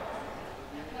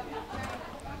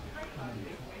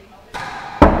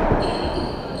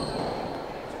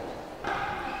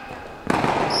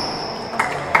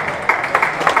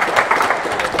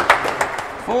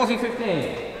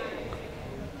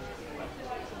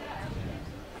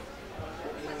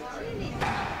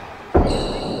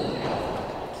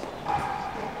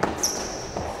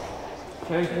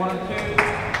 Chase 1 and 2.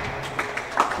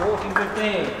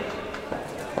 14-15.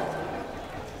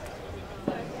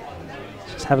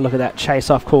 Just have a look at that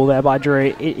chase-off call there by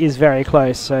Drew. It is very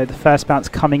close. So the first bounce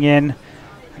coming in,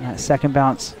 and that second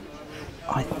bounce,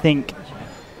 I think,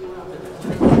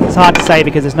 it's hard to say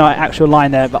because there's no actual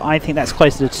line there, but I think that's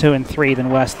closer to 2 and 3 than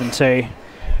worse than 2.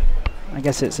 I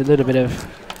guess it's a little bit of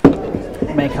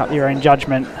make up your own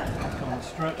judgment. Can't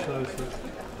stretch those.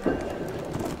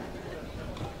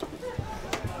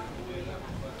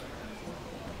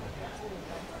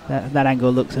 That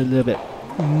angle looks a little bit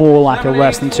more like a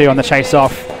worse than 2 on the chase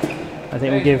off. I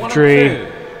think we'll give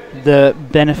Drew the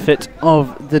benefit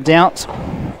of the doubt.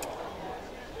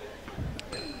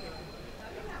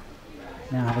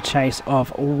 Now have a chase of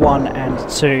 1 and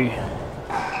 2.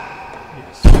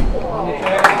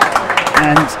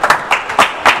 And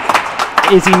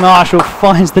Izzy Marshall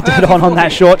finds the dead on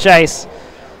that short chase.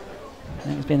 I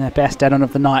think it's been their best dead on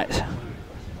of the night.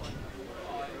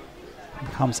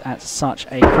 Comes at such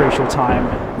a crucial time.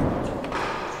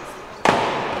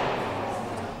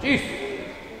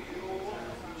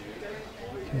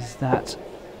 Because that,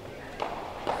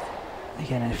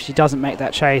 again, if she doesn't make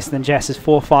that chase, then Jess is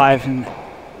 4-5 and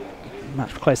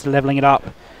much closer to leveling it up.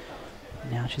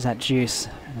 Now she's at juice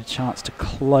and a chance to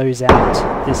close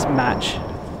out this match.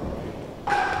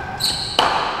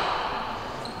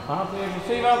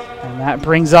 And that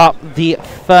brings up the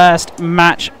first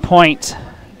match point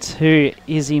to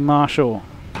Izzy Marshall.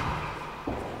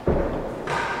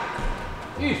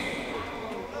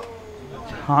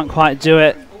 Can't quite do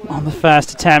it on the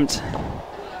first attempt.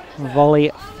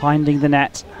 Volley finding the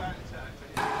net.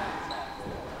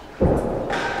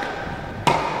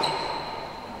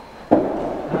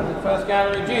 First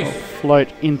gallery, juice. Float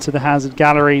into the hazard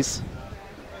galleries.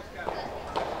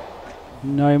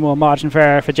 No more margin for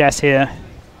error for Jess here.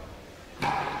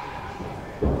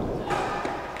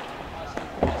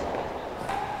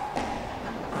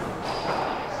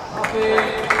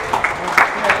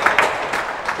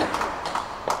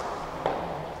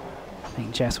 I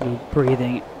think Jess will be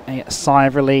breathing a sigh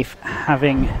of relief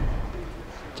having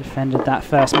defended that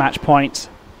first match point,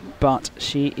 but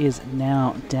she is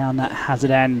now down that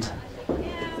hazard end.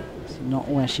 It's not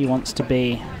where she wants to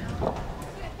be.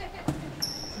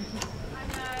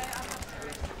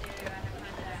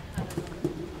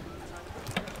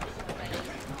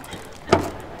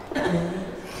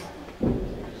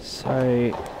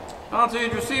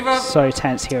 So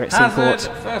tense here at Seacourt.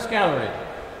 First gallery.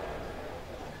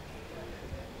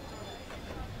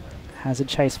 Hazard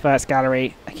chase first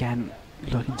gallery. Again,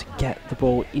 looking to get the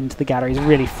ball into the galleries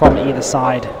really from either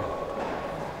side.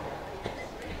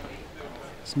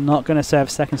 It's not going to serve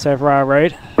second serve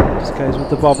railroad. Just goes with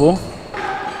the bobble.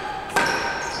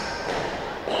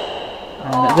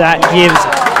 And that gives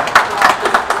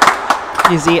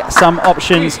Izzy some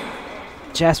options.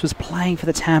 Jess was playing for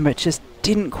the tam, but just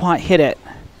didn't quite hit it.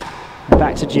 And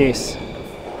back to Juice.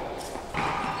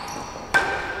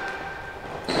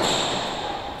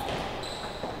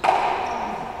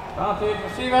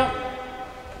 Receiver.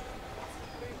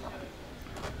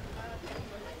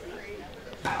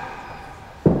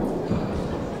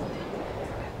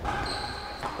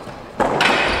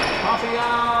 Half a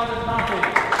yard advantage.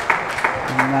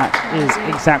 And that is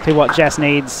exactly what Jess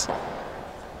needs.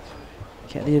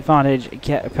 Get the advantage,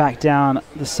 get back down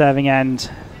the serving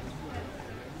end.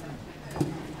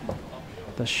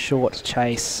 The short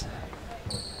chase.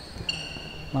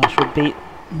 Marshall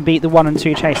beat the 1 and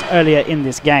 2 chase earlier in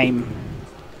this game,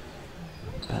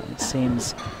 but it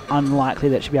seems unlikely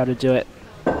that she'll be able to do it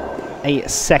a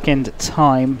second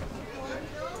time.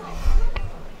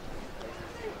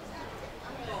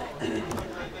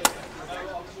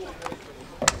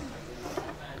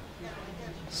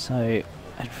 So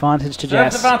advantage to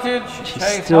Jess.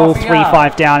 She's still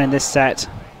 3-5 down in this set.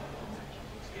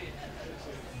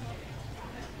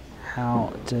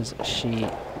 How does she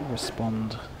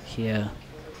respond here?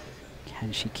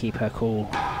 Can she keep her cool?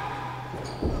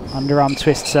 Underarm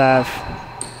twist serve.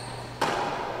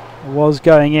 Was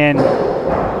going in.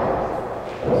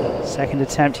 Second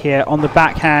attempt here on the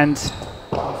backhand.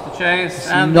 The chase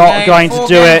and not going to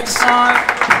do it.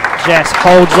 Jess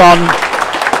holds on.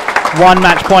 1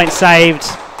 match point saved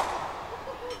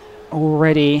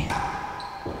already.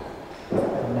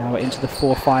 And now we're into the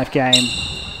 4-5 game.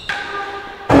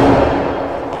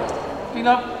 Clean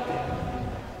up.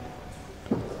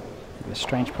 A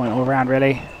strange point all around,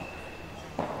 really.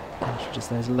 Just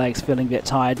those legs feeling a bit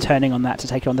tired, turning on that to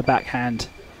take it on the backhand.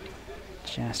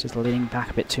 Just leaning back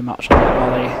a bit too much on that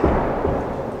volley.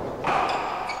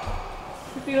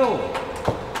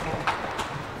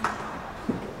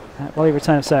 That volley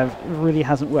return of serve really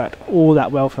hasn't worked all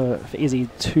that well for Izzy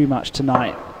too much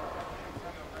tonight.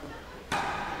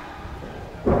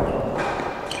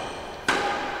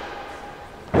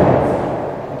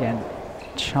 Again,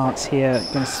 chance here,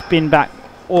 going to spin back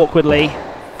awkwardly.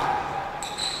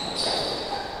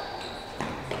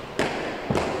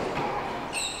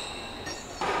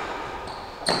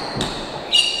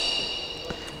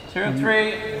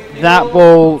 That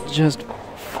ball just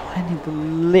finding the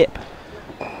lip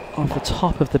of the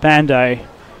top of the bando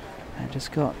and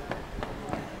just got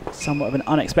somewhat of an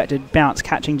unexpected bounce,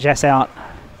 catching Jess out.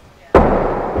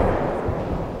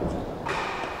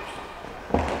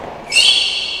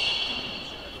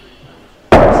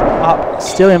 Up,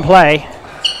 still in play.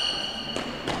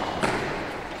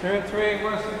 2-3,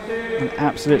 worse than 2. And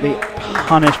absolutely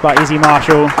punished by Izzy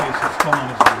Marshall.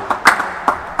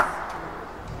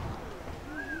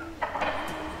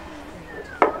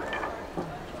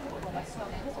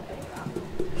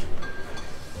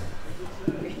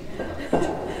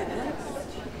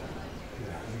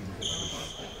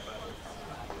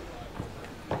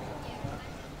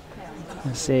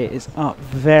 Let's see, it's up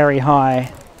very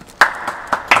high.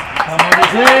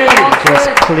 Just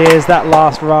clears that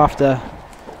last rafter.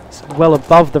 It's well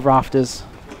above the rafters.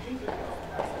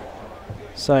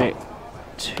 So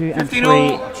 2 and 3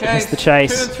 is the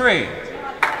chase. 2 and 3.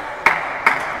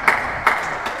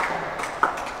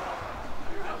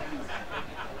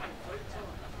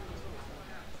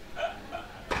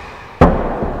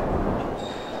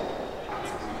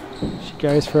 She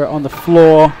goes for it on the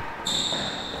floor.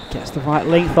 Gets the right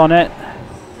length on it.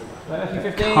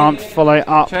 30-15. Can't follow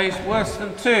up. Chase worse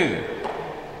than 2.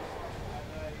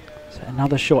 So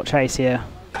another short chase here.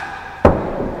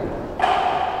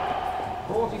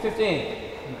 40-15.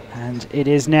 And it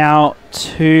is now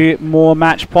 2 more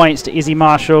match points to Izzy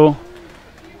Marshall.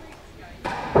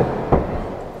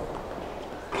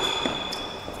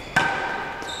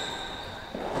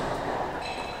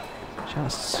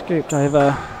 Scooped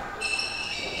over.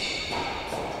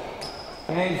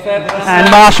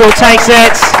 And Marshall takes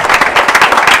it.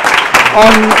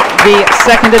 On the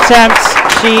second attempt,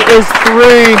 she is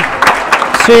through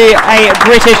to a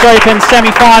British Open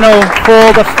semi-final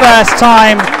for the first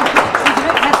time.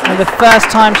 And the first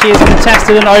time she has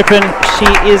contested an Open, she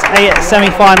is a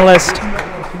semi-finalist.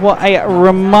 What a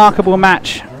remarkable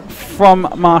match from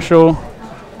Marshall.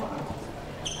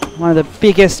 One of the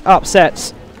biggest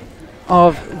upsets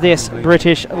of this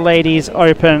British Ladies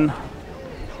Open.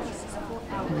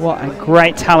 What a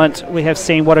great talent we have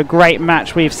seen. What a great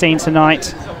match we've seen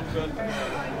tonight.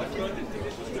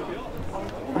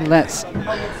 Let's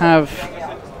have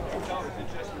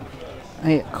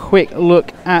a quick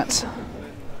look at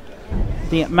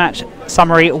the match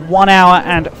summary. 1 hour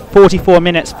and 44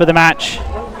 minutes for the match.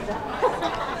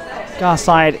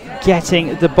 Garside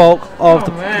getting the bulk of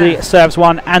the serves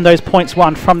won and those points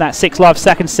won from that 6-love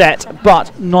second set,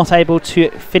 but not able to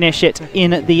finish it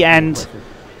in the end.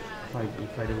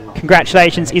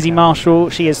 Congratulations, Izzy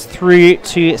Marshall. She is through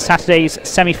to Saturday's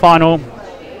semi-final.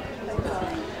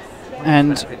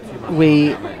 And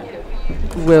we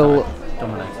will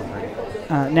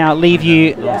now leave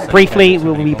you briefly.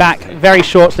 We'll be back very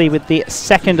shortly with the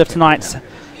second of tonight's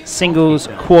singles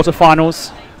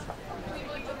quarterfinals.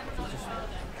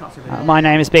 My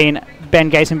name has been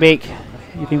Ben Gatenbeek.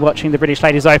 You've been watching the British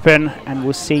Ladies Open, and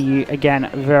we'll see you again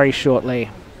very shortly.